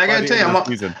 And I gotta tell you,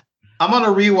 I'm on a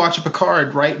rewatch of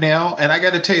Picard right now, and I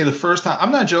gotta tell you, the first time,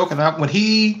 I'm not joking. When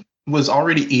he was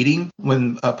already eating,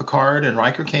 when Picard and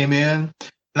Riker came in,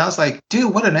 and I was like,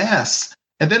 dude, what an ass.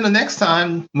 And then the next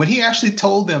time, when he actually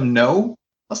told them no,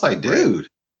 I was like, dude,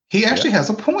 he actually has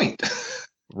a point.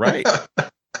 Right.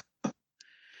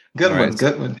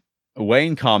 Good one.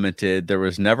 Wayne commented, there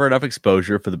was never enough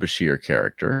exposure for the Bashir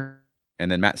character.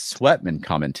 And then Matt Sweatman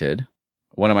commented,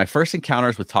 one of my first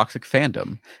encounters with toxic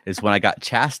fandom is when I got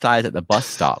chastised at the bus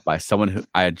stop by someone who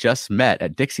I had just met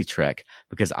at Dixie Trek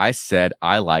because I said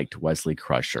I liked Wesley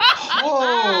Crusher.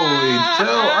 Holy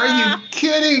Joe, are you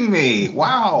kidding me?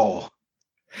 Wow.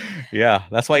 Yeah,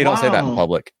 that's why you don't say that in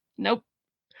public. Nope.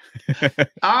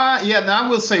 Yeah, now I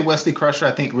will say Wesley Crusher,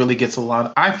 I think really gets a lot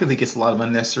of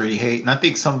unnecessary hate. And I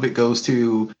think some of it goes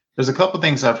to, there's a couple of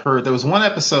things I've heard. There was one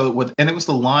episode and it was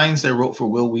the lines they wrote for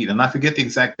Will Wheaton. And I forget the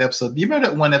exact episode. You remember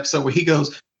that one episode where he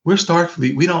goes, we're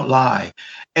Starfleet, we don't lie.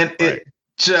 And it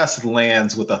just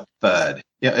lands with a thud.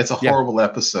 Yeah, it's a horrible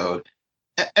episode.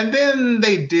 And then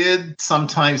they did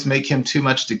sometimes make him too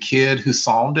much the kid who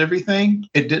solved everything.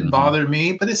 It didn't bother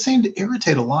me, but it seemed to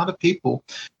irritate a lot of people.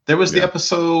 There was the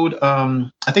episode,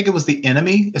 I think it was The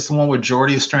Enemy. It's the one where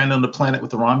Geordi is stranded on the planet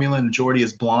with the Romulan, and Geordi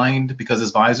is blind because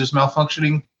his visor's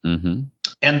malfunctioning. Mm-hmm.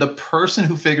 And the person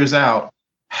who figures out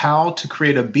how to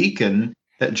create a beacon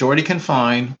that Geordi can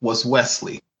find was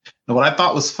Wesley. And what I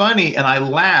thought was funny, and I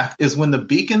laughed, is when the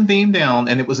beacon beamed down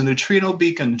and it was a neutrino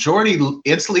beacon, Geordi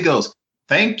instantly goes,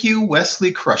 "Thank you,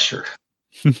 Wesley Crusher."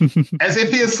 As if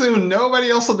he assumed nobody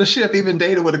else on the ship, even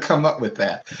Data, would have come up with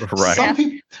that.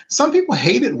 Right. Some people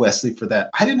hated Wesley for that.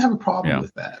 I didn't have a problem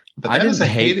with that. But that is a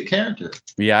hated character.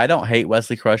 Yeah, I don't hate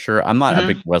Wesley Crusher. I'm not a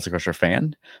big Wesley Crusher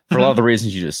fan for a lot of the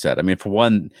reasons you just said. I mean, for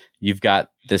one, you've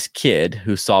got this kid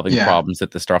who's solving problems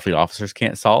that the Starfleet officers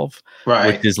can't solve,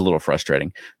 which is a little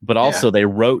frustrating. But also they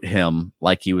wrote him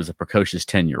like he was a precocious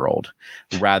 10-year-old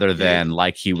rather than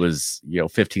like he was,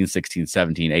 15, 16,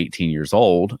 17, 18 years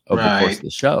old over the course of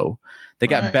the show. They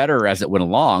got better as it went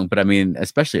along, but I mean,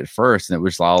 especially at first, and it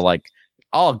was all like,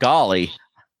 oh, golly,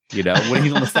 when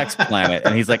he's on the sex planet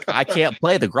and he's like, I can't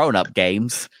play the grown-up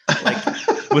games. Like,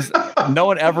 was no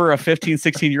one ever a 15,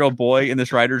 16-year-old boy in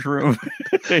this writer's room?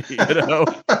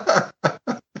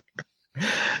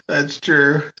 That's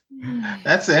true.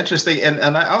 That's interesting.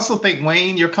 And I also think,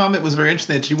 Wayne, your comment was very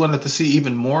interesting that you wanted to see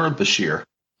even more of Bashir.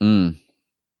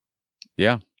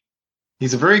 Yeah.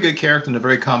 He's a very good character and a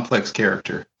very complex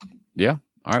character. Yeah.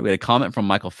 All right. We had a comment from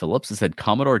Michael Phillips that said,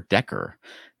 Commodore Decker.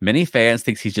 Many fans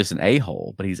think he's just an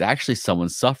a-hole, but he's actually someone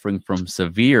suffering from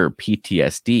severe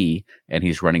PTSD and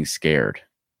he's running scared.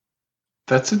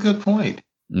 That's a good point.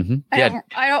 Mm-hmm.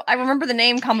 I remember the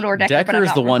name Commodore Decker. Decker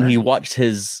is the one he watched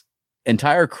his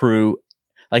entire crew.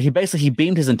 Like he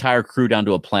beamed his entire crew down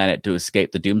to a planet to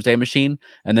escape the Doomsday Machine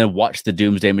and then watched the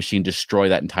Doomsday Machine destroy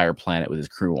that entire planet with his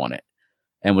crew on it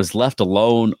and was left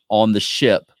alone on the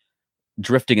ship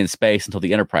drifting in space until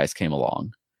the Enterprise came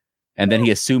along. And then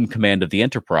he assumed command of the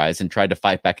Enterprise and tried to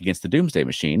fight back against the Doomsday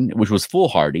Machine, which was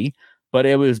foolhardy, but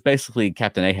it was basically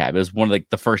Captain Ahab. It was one of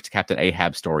the first Captain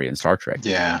Ahab story in Star Trek,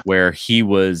 where he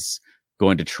was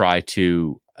going to try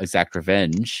to exact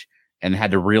revenge and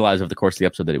had to realize over the course of the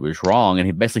episode that it was wrong.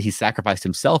 And he sacrificed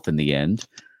himself in the end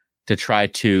to try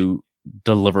to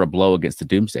deliver a blow against the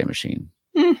Doomsday Machine.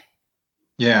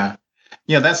 Yeah.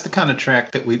 Yeah, that's the kind of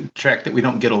track that we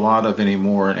don't get a lot of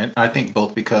anymore. And I think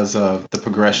both because of the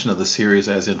progression of the series,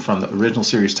 as in from the original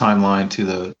series timeline to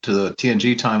the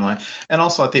TNG timeline. And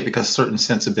also I think because certain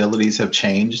sensibilities have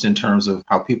changed in terms of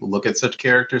how people look at such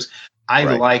characters. I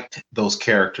liked those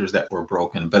characters that were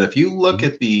broken. But if you look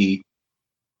at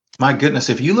my goodness,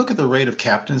 if you look at the rate of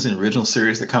captains in the original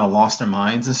series that kind of lost their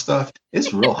minds and stuff,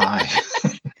 it's real high.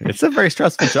 It's a very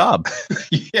stressful job.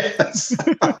 Yes.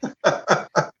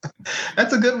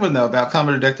 That's a good one, though, about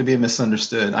Commodore Decker being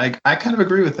misunderstood. I kind of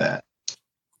agree with that.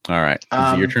 All right.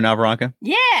 Is it your turn now, Veronica?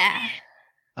 Yeah.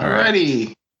 All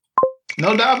righty.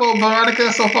 No Dabo,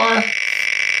 Veronica, so far?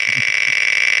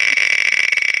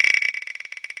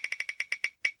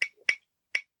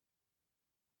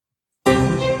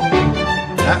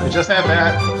 We just had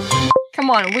that. Come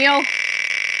on, wheel.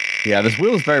 Yeah, this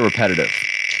wheel is very repetitive.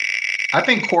 I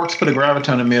think Quark's put a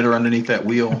graviton emitter underneath that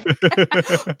wheel.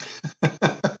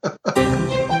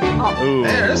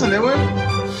 There's a new one.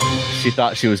 She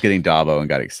thought she was getting Dabo and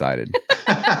got excited. It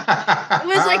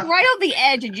was like right on the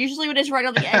edge. And usually when it's right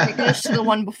on the edge, it goes to the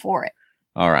one before it.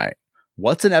 All right.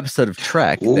 What's an episode of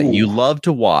Trek that you love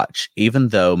to watch, even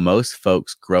though most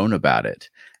folks groan about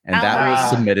it? And that was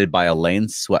submitted by Elaine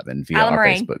Sweatman via our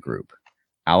Facebook group.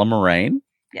 Alan Moraine?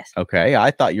 Yes. Okay.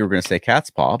 I thought you were going to say Cat's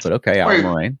Paw, but okay, Alan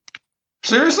Moraine.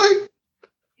 Seriously?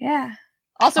 Yeah.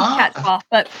 Also Cat's Paw,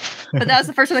 but that was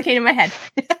the first one that came to my head.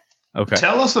 Okay.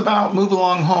 Tell us about Move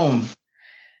Along Home.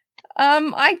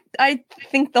 I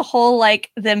think the whole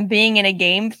like them being in a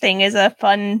game thing is a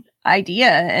fun idea,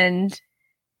 and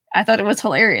I thought it was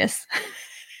hilarious.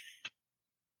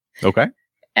 Okay.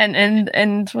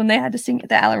 And when they had to sing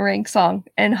the Alan Ring song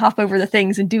and hop over the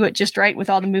things and do it just right with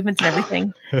all the movements and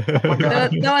everything.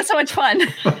 That was so much fun.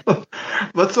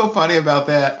 What's so funny about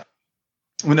that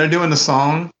when they're doing the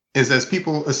song is as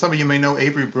some of you may know,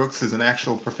 Avery Brooks is an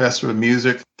actual professor of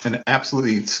music, an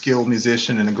absolutely skilled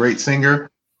musician and a great singer.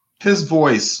 His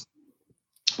voice,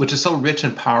 which is so rich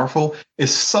and powerful,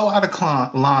 is so out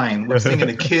of line with singing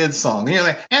a kid's song. And you're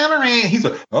like, Almarine. He's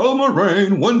like,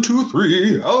 Almarine, 1, 2,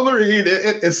 3, Almarine.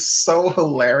 It is so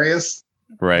hilarious.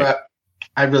 Right. But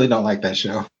I really don't like that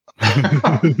show.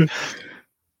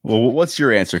 Well, what's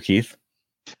your answer, Keith?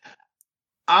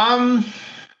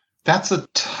 That's a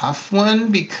tough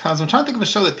one because I'm trying to think of a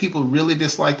show that people really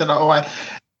dislike that.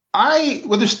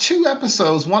 Well, there's 2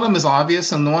 episodes. One of them is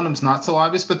obvious and one of them is not so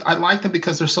obvious, but I like them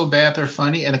because they're so bad, they're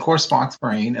funny. And of course, Spock's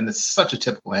Brain, and it's such a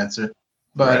typical answer.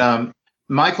 But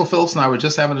Michael Phillips and I were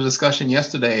just having a discussion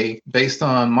yesterday based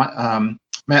on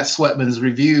Matt Sweatman's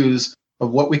reviews of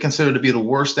what we consider to be the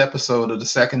worst episode of the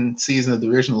 2nd season of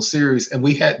the original series. And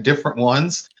we had different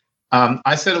ones.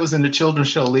 I said it was in the children's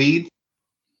show lead.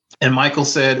 And Michael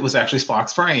said it was actually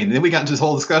Spock's Brain. And then we got into this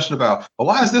whole discussion about, well,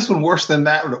 why is this one worse than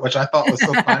that? Which I thought was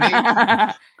so funny.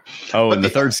 In the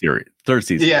third season. Third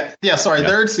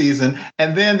season.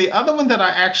 And then the other one that I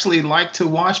actually like to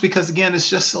watch, because again, it's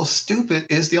just so stupid,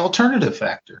 is The Alternative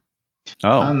Factor.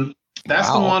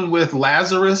 That's the one with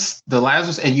Lazarus,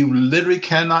 and you literally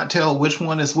cannot tell which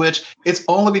one is which. It's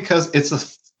only because it's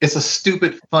a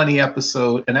stupid, funny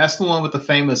episode. And that's the one with the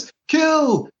famous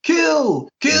kill, kill,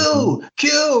 kill,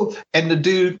 kill. And the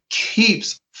dude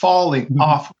keeps falling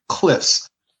off cliffs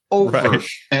over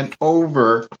and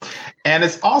over. And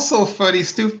it's also funny,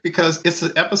 stupid, because it's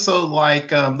an episode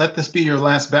like Let This Be Your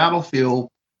Last Battlefield,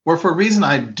 where for a reason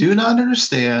I do not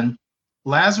understand,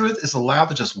 Lazarus is allowed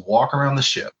to just walk around the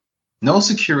ship. No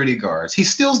security guards. He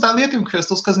steals dilithium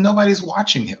crystals because nobody's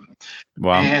watching him.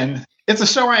 Wow. And it's a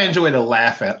show I enjoy to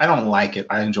laugh at. I don't like it.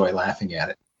 I enjoy laughing at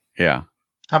it. Yeah.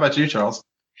 How about you, Charles?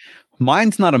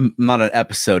 Mine's not an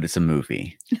episode. It's a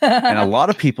movie. And a lot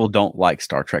of people don't like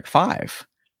Star Trek V.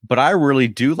 But I really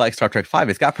do like Star Trek V.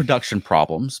 It's got production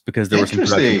problems because there were some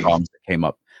production problems that came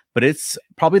up. But it's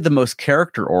probably the most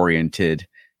character-oriented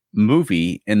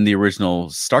movie in the original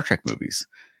Star Trek movies.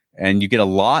 And you get a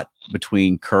lot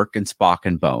between Kirk and Spock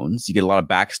and Bones. You get a lot of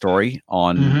backstory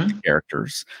on the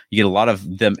characters. You get a lot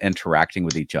of them interacting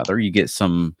with each other. You get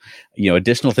some,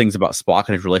 additional things about Spock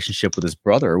and his relationship with his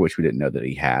brother, which we didn't know that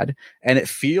he had. And it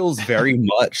feels very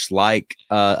much like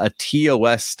a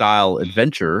TOS style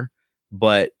adventure,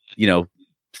 but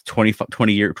 20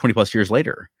 plus years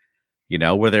later.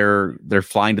 Where they're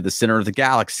flying to the center of the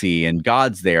galaxy and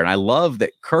God's there. And I love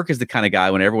that Kirk is the kind of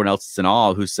guy when everyone else is in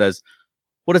awe who says,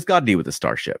 what does God do with the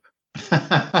starship? He's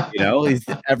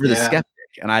ever the skeptic.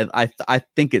 And I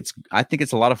think it's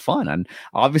a lot of fun. And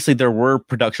obviously there were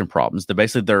production problems.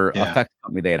 Their effects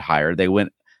company they had hired.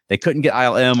 They couldn't get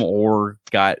ILM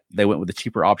they went with a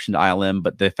cheaper option to ILM,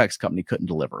 but the effects company couldn't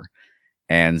deliver.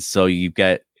 And so you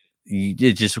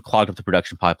just clogged up the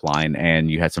production pipeline and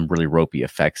you had some really ropey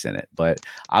effects in it. But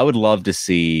I would love to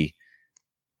see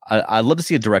I'd love to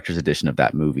see a director's edition of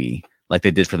that movie like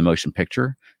they did for the motion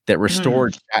picture that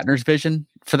restored Shatner's vision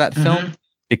for that film,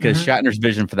 because Shatner's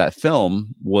vision for that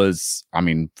film was,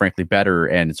 frankly, better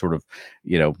and sort of,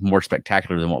 more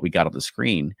spectacular than what we got on the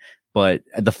screen. But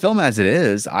the film as it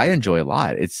is, I enjoy a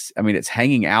lot. It's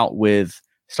hanging out with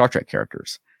Star Trek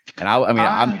characters. And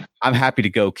I'm happy to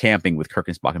go camping with Kirk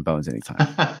and Spock and Bones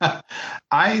anytime.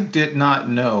 I did not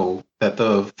know that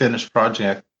the finished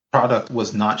product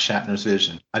was not Shatner's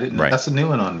vision. I didn't know. That's a new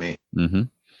one on me. Mm-hmm.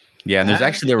 Yeah, and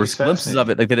there were glimpses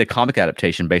of it. Like they did a comic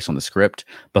adaptation based on the script,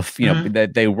 but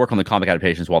they work on the comic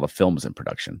adaptations while the film was in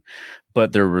production.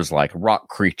 But there was like rock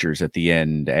creatures at the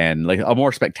end and like a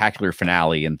more spectacular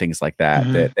finale and things like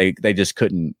that. That they just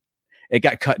couldn't. It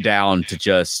got cut down to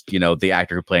just the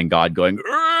actor who playing God going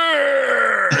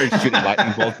shooting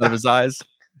lightning bolts out of his eyes,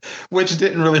 which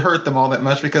didn't really hurt them all that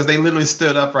much because they literally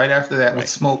stood up right after that with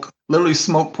smoke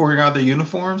pouring out of their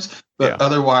uniforms, but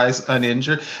otherwise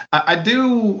uninjured. I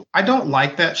don't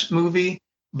like that movie,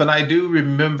 but I do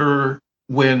remember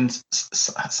when is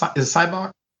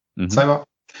Cybok? Mhm. Cybok?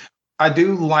 I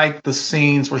do like the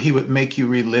scenes where he would make you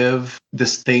relive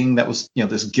this thing that was,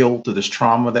 this guilt or this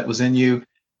trauma that was in you.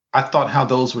 I thought how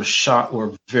those were shot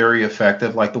were very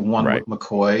effective, like the one Right. with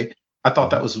McCoy. I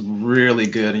thought that was really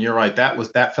good. And you're right,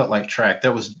 that felt like track.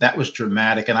 That was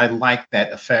dramatic. And I liked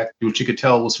that effect, which you could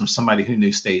tell was from somebody who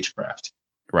knew stagecraft.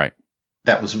 Right.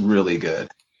 That was really good.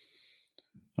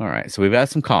 All right. So we've had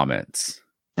some comments.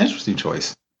 Interesting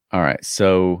choice. All right.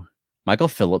 So Michael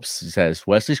Phillips says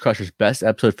Wesley Crusher's best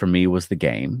episode for me was The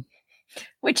Game.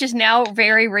 Which is now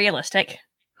very realistic.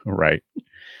 Right.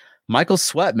 Michael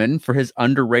Sweatman for his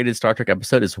underrated Star Trek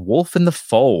episode is Wolf in the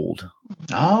Fold.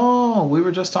 Oh, we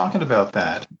were just talking about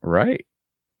that. Right.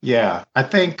 Yeah, I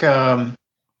think. And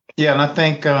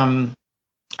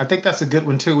I think that's a good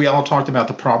one too. We all talked about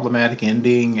the problematic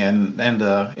ending, and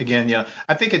again,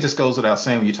 I think it just goes without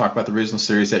saying when you talk about the original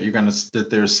series that that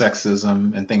there's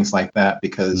sexism and things like that,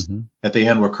 because at the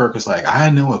end where Kirk is like, "I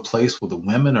know a place where the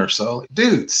women are so,"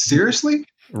 dude, seriously,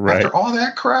 Right. After all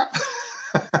that crap.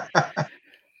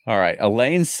 All right.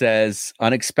 Elaine says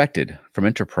Unexpected from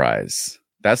Enterprise.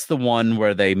 That's the one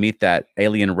where they meet that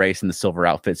alien race in the silver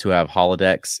outfits who have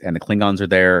holodecks, and the Klingons are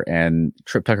there, and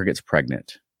Trip Tucker gets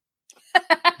pregnant.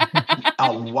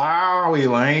 Oh wow,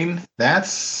 Elaine,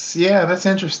 that's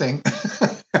interesting.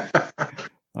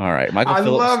 All right. I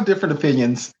love different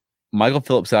opinions. Michael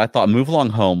Phillips said, I thought Move Along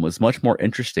Home was much more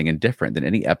interesting and different than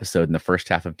any episode in the first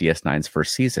half of DS9's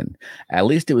first season. At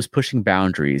least it was pushing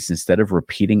boundaries instead of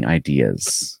repeating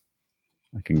ideas.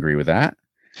 I can agree with that.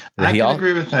 I can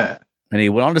agree with that. And he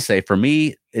went on to say, for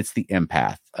me, it's The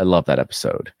Empath. I love that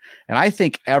episode. And I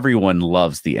think everyone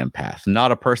loves The Empath.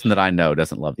 Not a person that I know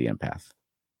doesn't love The Empath.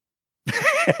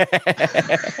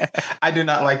 I do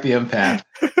not like The Empath.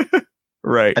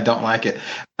 Right. I don't like it.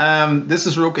 This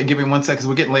is real quick. Give me 1 second.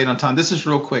 We're getting late on time. This is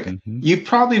real quick. Mm-hmm. You've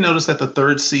probably noticed that the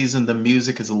third season, the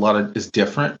music is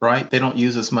different, right? They don't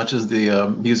use as much as the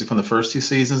music from the first two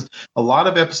seasons. A lot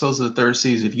of episodes of the third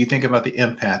season, if you think about The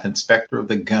Empath, Inspector of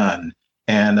the Gun,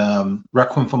 and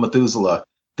Requiem for Methuselah,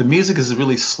 the music is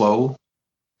really slow,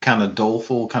 kind of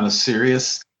doleful, kind of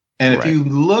serious. And if you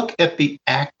look at the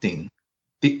acting,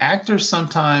 the actors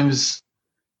sometimes,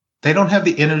 they don't have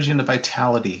the energy and the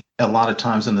vitality a lot of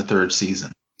times in the third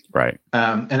season. Right.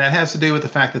 And that has to do with the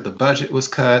fact that the budget was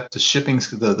cut,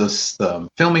 the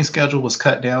filming schedule was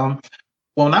cut down.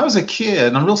 Well, when I was a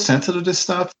kid, I'm real sensitive to this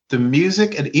stuff, the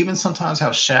music and even sometimes how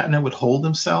Shatner would hold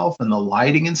himself and the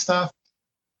lighting and stuff,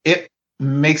 it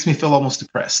makes me feel almost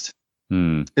depressed.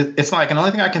 It's like, and the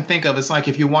only thing I can think of, it's like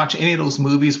if you watch any of those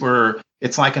movies where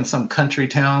it's like in some country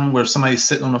town where somebody's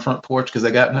sitting on the front porch because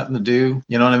they got nothing to do,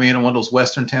 you know what I mean? In one of those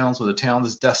Western towns where the town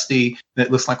is dusty and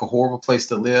it looks like a horrible place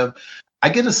to live. I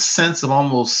get a sense of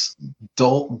almost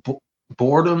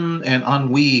boredom and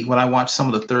ennui when I watch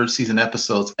some of the third season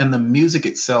episodes, and the music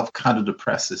itself kind of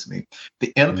depresses me.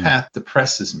 The Empath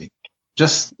depresses me.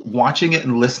 Just watching it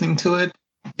and listening to it,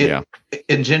 it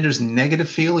engenders negative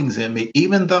feelings in me,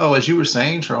 even though, as you were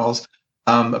saying, Charles,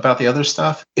 about the other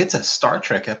stuff, it's a Star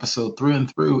Trek episode through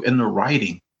and through in the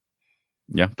writing.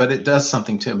 Yeah. But it does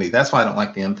something to me. That's why I don't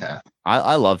like The Empath.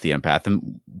 I love The Empath.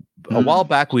 And a while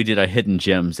back, we did a Hidden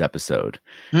Gems episode.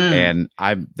 And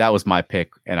that was my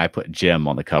pick. And I put Jim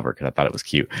on the cover because I thought it was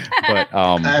cute. But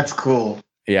that's cool.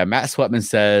 Yeah. Matt Sweatman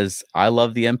says, I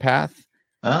love The Empath.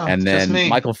 Oh, and then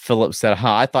Michael Phillips said,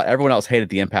 I thought everyone else hated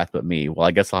The Empath but me. Well,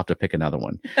 I guess I'll have to pick another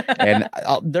one. And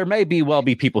there may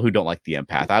be people who don't like The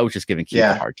Empath. I was just giving Keith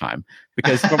a hard time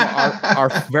because from our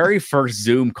very first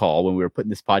Zoom call when we were putting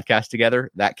this podcast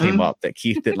together, that came up that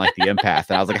Keith didn't like The Empath.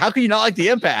 And I was like, how can you not like The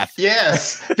Empath?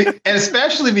 Yes. And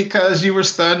especially because you were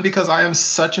stunned because I am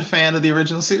such a fan of the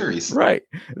original series. Right.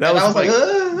 That was like,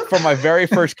 from my very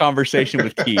first conversation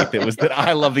with Keith, it was that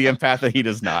I love The Empath and he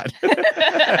does not.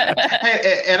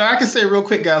 And I can say real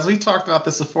quick, guys, we talked about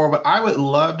this before, but I would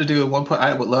love to do at one point,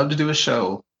 I would love to do a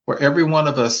show where every one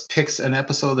of us picks an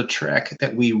episode of Trek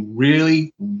that we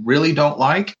really, really don't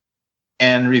like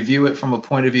and review it from a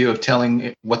point of view of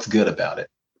telling what's good about it.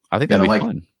 I think that'd be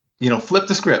fun. Flip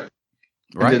the script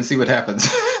and then see what happens.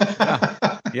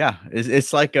 Yeah.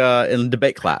 It's like in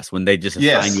debate class when they just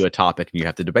assign you a topic and you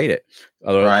have to debate it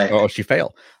or else you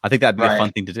fail. I think that'd be a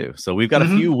fun thing to do. So we've got a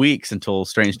few weeks until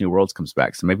Strange New Worlds comes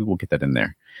back. So maybe we'll get that in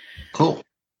there. Cool.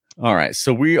 All right.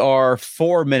 So we are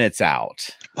 4 minutes out.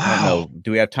 Wow. I don't know.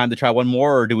 Do we have time to try one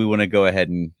more or do we want to go ahead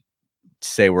and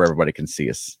say where everybody can see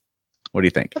us? What do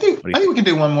you think? I think we can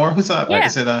do one more. Who's up? Like I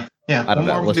said, I don't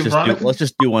know. Let's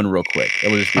just do one real quick.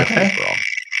 It will just be a free for all.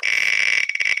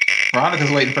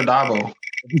 Veronica's waiting for Dabo.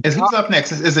 Who's up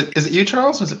next? Is it you,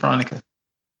 Charles, or is it Veronica?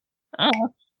 Oh.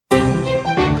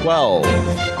 12.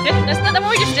 That's not the one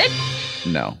we just did?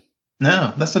 No.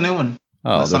 No, that's a new one.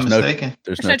 Oh, Unless I'm mistaken.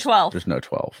 There's no 12. There's no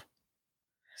 12.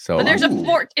 So But there's a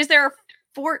 4. Is there a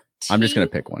 14? I'm just going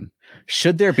to pick one.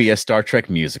 Should there be a Star Trek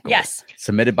musical? Yes.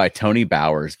 Submitted by Tony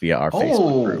Bowers via our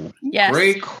Facebook group. Yes.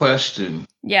 Great question.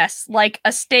 Yes, like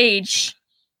a stage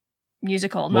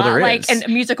musical, Well, not there like is. a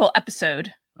musical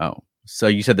episode. Oh, so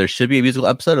you said there should be a musical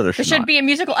episode, or there There should should not? be a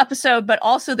musical episode, but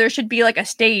also there should be like a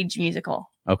stage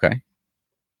musical. Okay.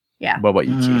 Yeah. What about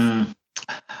you, Keith?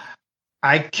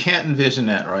 I can't envision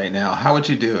that right now. How would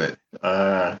you do it?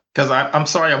 Because I'm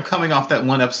sorry, I'm coming off that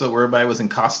one episode where everybody was in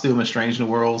costume and Strange New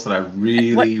Worlds that I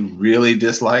really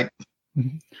disliked.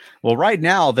 Well, right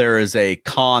now there is a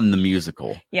Khan the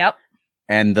musical. Yep.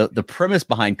 And the premise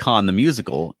behind Khan the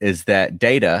musical is that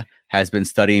Data has been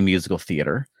studying musical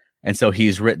theater. And so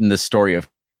he's written the story of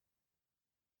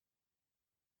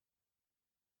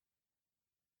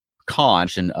Khan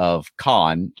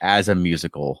as a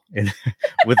musical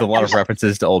with a lot of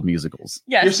references to old musicals.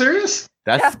 Yes. You're serious?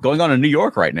 That's going on in New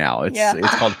York right now.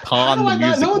 It's called Khan the musical. How do I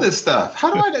not know this stuff?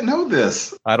 How do I not know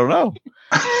this? I don't know.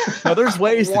 No, there's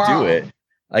ways to do it.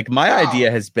 Like my idea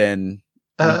has been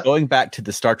going back to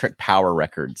the Star Trek Power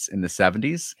records in the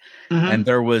 70s. And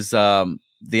there was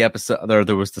the episode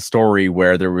there was the story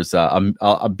where there was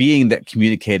a being that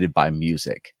communicated by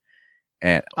music.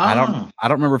 And I don't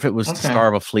remember if it was the Star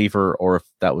of a Fleever or if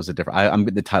that was a different. I'm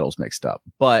getting the titles mixed up,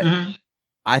 but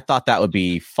I thought that would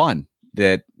be fun.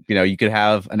 That you could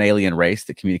have an alien race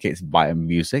that communicates by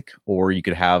music, or you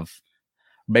could have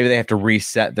maybe they have to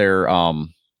reset their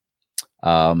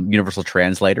universal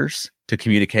translators to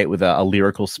communicate with a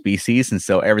lyrical species, and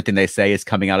so everything they say is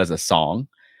coming out as a song.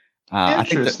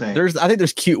 Interesting. I think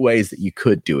there's cute ways that you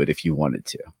could do it if you wanted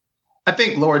to. I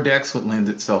think Lower Decks would lend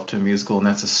itself to a musical, and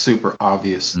that's a super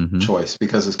obvious choice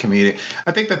because it's comedic.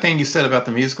 I think the thing you said about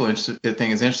the musical thing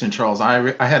is interesting, Charles.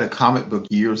 I had a comic book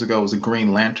years ago. It was a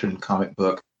Green Lantern comic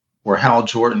book where Hal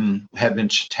Jordan had been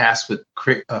tasked with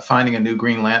finding a new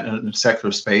Green Lantern in the sector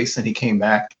of space, and he came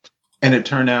back, and it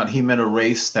turned out he met a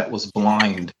race that was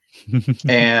blind,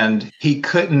 and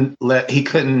the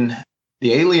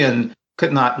alien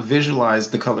could not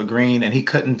visualize the color green, and he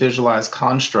couldn't visualize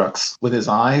constructs with his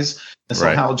eyes. And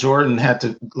so Hal Jordan had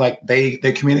to, they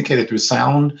communicated through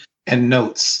sound and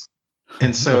notes.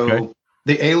 And so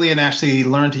the alien actually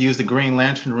learned to use the Green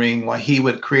Lantern ring while he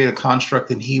would create a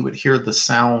construct and he would hear the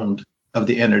sound of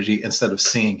the energy instead of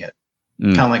seeing it.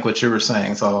 Kind of like what you were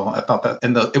saying. So I thought that,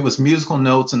 and it was musical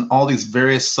notes and all these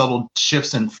various subtle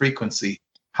shifts in frequency,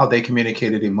 how they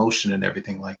communicated emotion and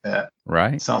everything like that.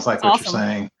 Right. Sounds like what you're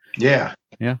saying. Yeah.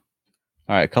 All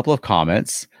right. A couple of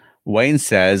comments. Wayne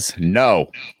says no.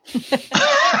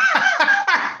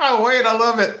 Oh, Wayne, I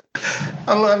love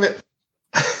it.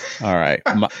 All right.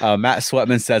 Matt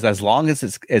Sweatman says as long as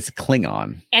it's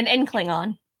Klingon. And in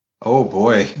Klingon. Oh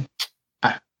boy.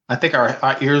 I think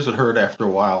our ears would hurt after a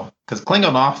while because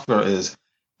Klingon opera is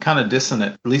kind of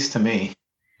dissonant, at least to me.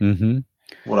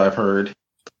 What I've heard.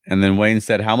 And then Wayne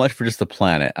said, how much for just the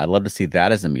planet? I'd love to see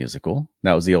that as a musical.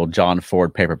 That was the old John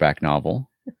Ford paperback novel.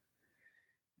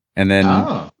 And then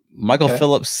Michael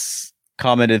Phillips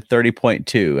commented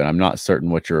 30.2, and I'm not certain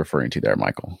what you're referring to there,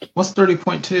 Michael. What's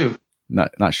 30.2?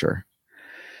 Not sure.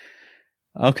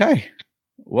 Okay.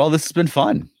 Well, this has been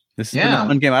fun. This has been a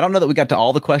fun game. I don't know that we got to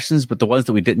all the questions, but the ones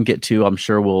that we didn't get to, I'm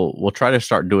sure we'll try to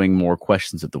start doing more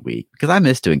questions of the week because I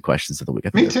miss doing questions of the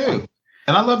week. Me too. Fun.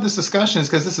 And I love this discussions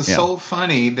because this is so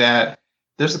funny that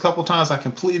there's a couple times I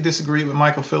completely disagree with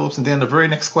Michael Phillips, and then the very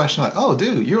next question, like, "Oh,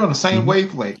 dude, you're on the same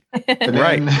wavelength."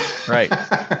 Right.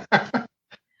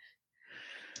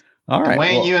 All right,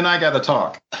 Wayne, you and I got to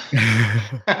talk.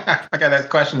 I got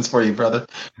questions for you, brother.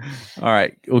 All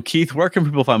right. Well, Keith, where can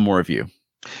people find more of you?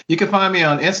 You can find me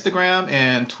on Instagram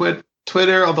and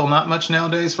Twitter, although not much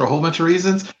nowadays for a whole bunch of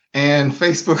reasons, and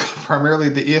Facebook, primarily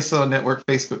the ESO Network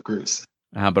Facebook groups.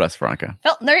 How about us, Veronica?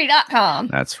 FeltNerdy.com.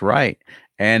 That's right.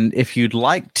 And if you'd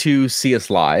like to see us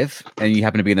live and you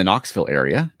happen to be in the Knoxville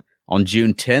area, on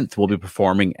June 10th, we'll be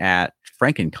performing at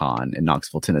FrankenCon in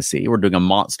Knoxville, Tennessee. We're doing a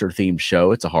monster-themed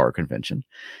show. It's a horror convention.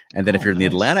 And then if you're in the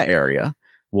Atlanta area,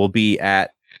 we'll be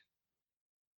at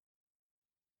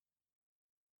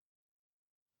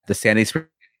the Sandy Spring.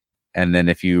 And then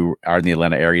if you are in the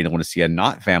Atlanta area and want to see a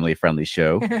not family-friendly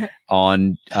show,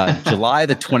 on July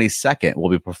the 22nd,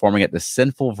 we'll be performing at the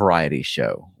Sinful Variety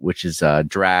Show, which is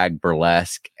drag,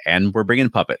 burlesque, and we're bringing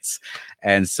puppets.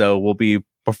 And so we'll be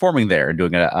performing there and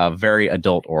doing a very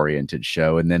adult-oriented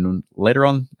show. And then later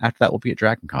on, after that, we'll be at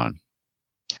Dragon Con.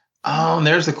 Oh, and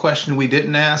there's a question we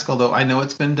didn't ask, although I know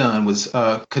it's been done, was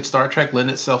could Star Trek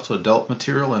lend itself to adult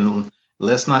material? And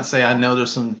let's not say I know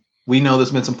there's some we know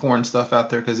there's been some porn stuff out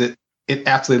there because it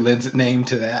absolutely lends its name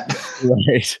to that.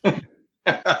 Right.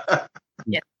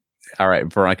 Yeah. All right,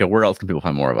 Veronica, where else can people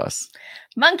find more of us?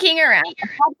 Monkeying Around, a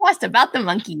podcast about the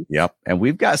monkeys. Yep. And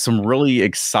we've got some really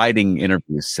exciting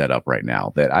interviews set up right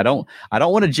now that I don't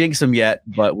want to jinx them yet,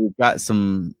 but we've got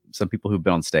some people who've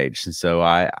been on stage. And so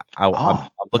I'm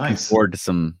looking forward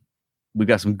to we've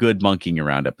got some good Monkeying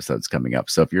Around episodes coming up.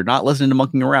 So if you're not listening to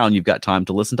Monkeying Around, you've got time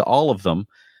to listen to all of them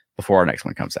before our next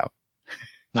one comes out.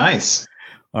 Nice.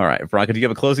 All right. Veronica, do you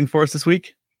have a closing for us this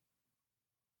week?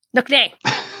 Look, nay.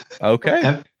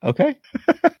 Okay. Okay.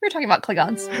 We're talking about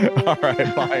Klingons. All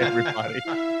right. Bye, everybody.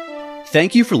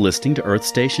 Thank you for listening to Earth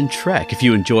Station Trek. If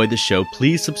you enjoyed the show,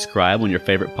 please subscribe on your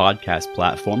favorite podcast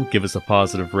platform. Give us a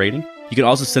positive rating. You can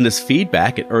also send us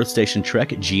feedback at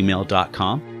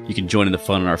earthstationtrek@gmail.com. You can join in the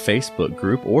fun on our Facebook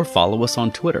group or follow us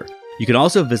on Twitter. You can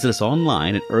also visit us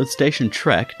online at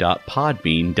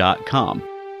earthstationtrek.podbean.com.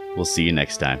 We'll see you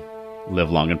next time.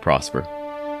 Live long and prosper.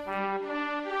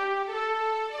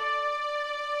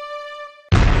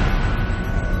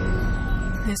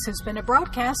 This has been a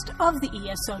broadcast of the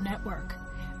ESO Network.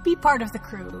 Be part of the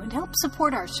crew and help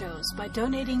support our shows by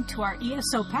donating to our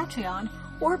ESO Patreon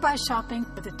or by shopping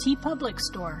at the TeePublic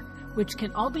store, which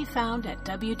can all be found at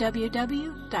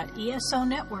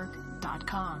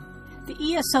www.esonetwork.com.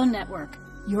 The ESO Network,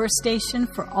 your station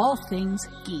for all things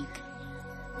geek.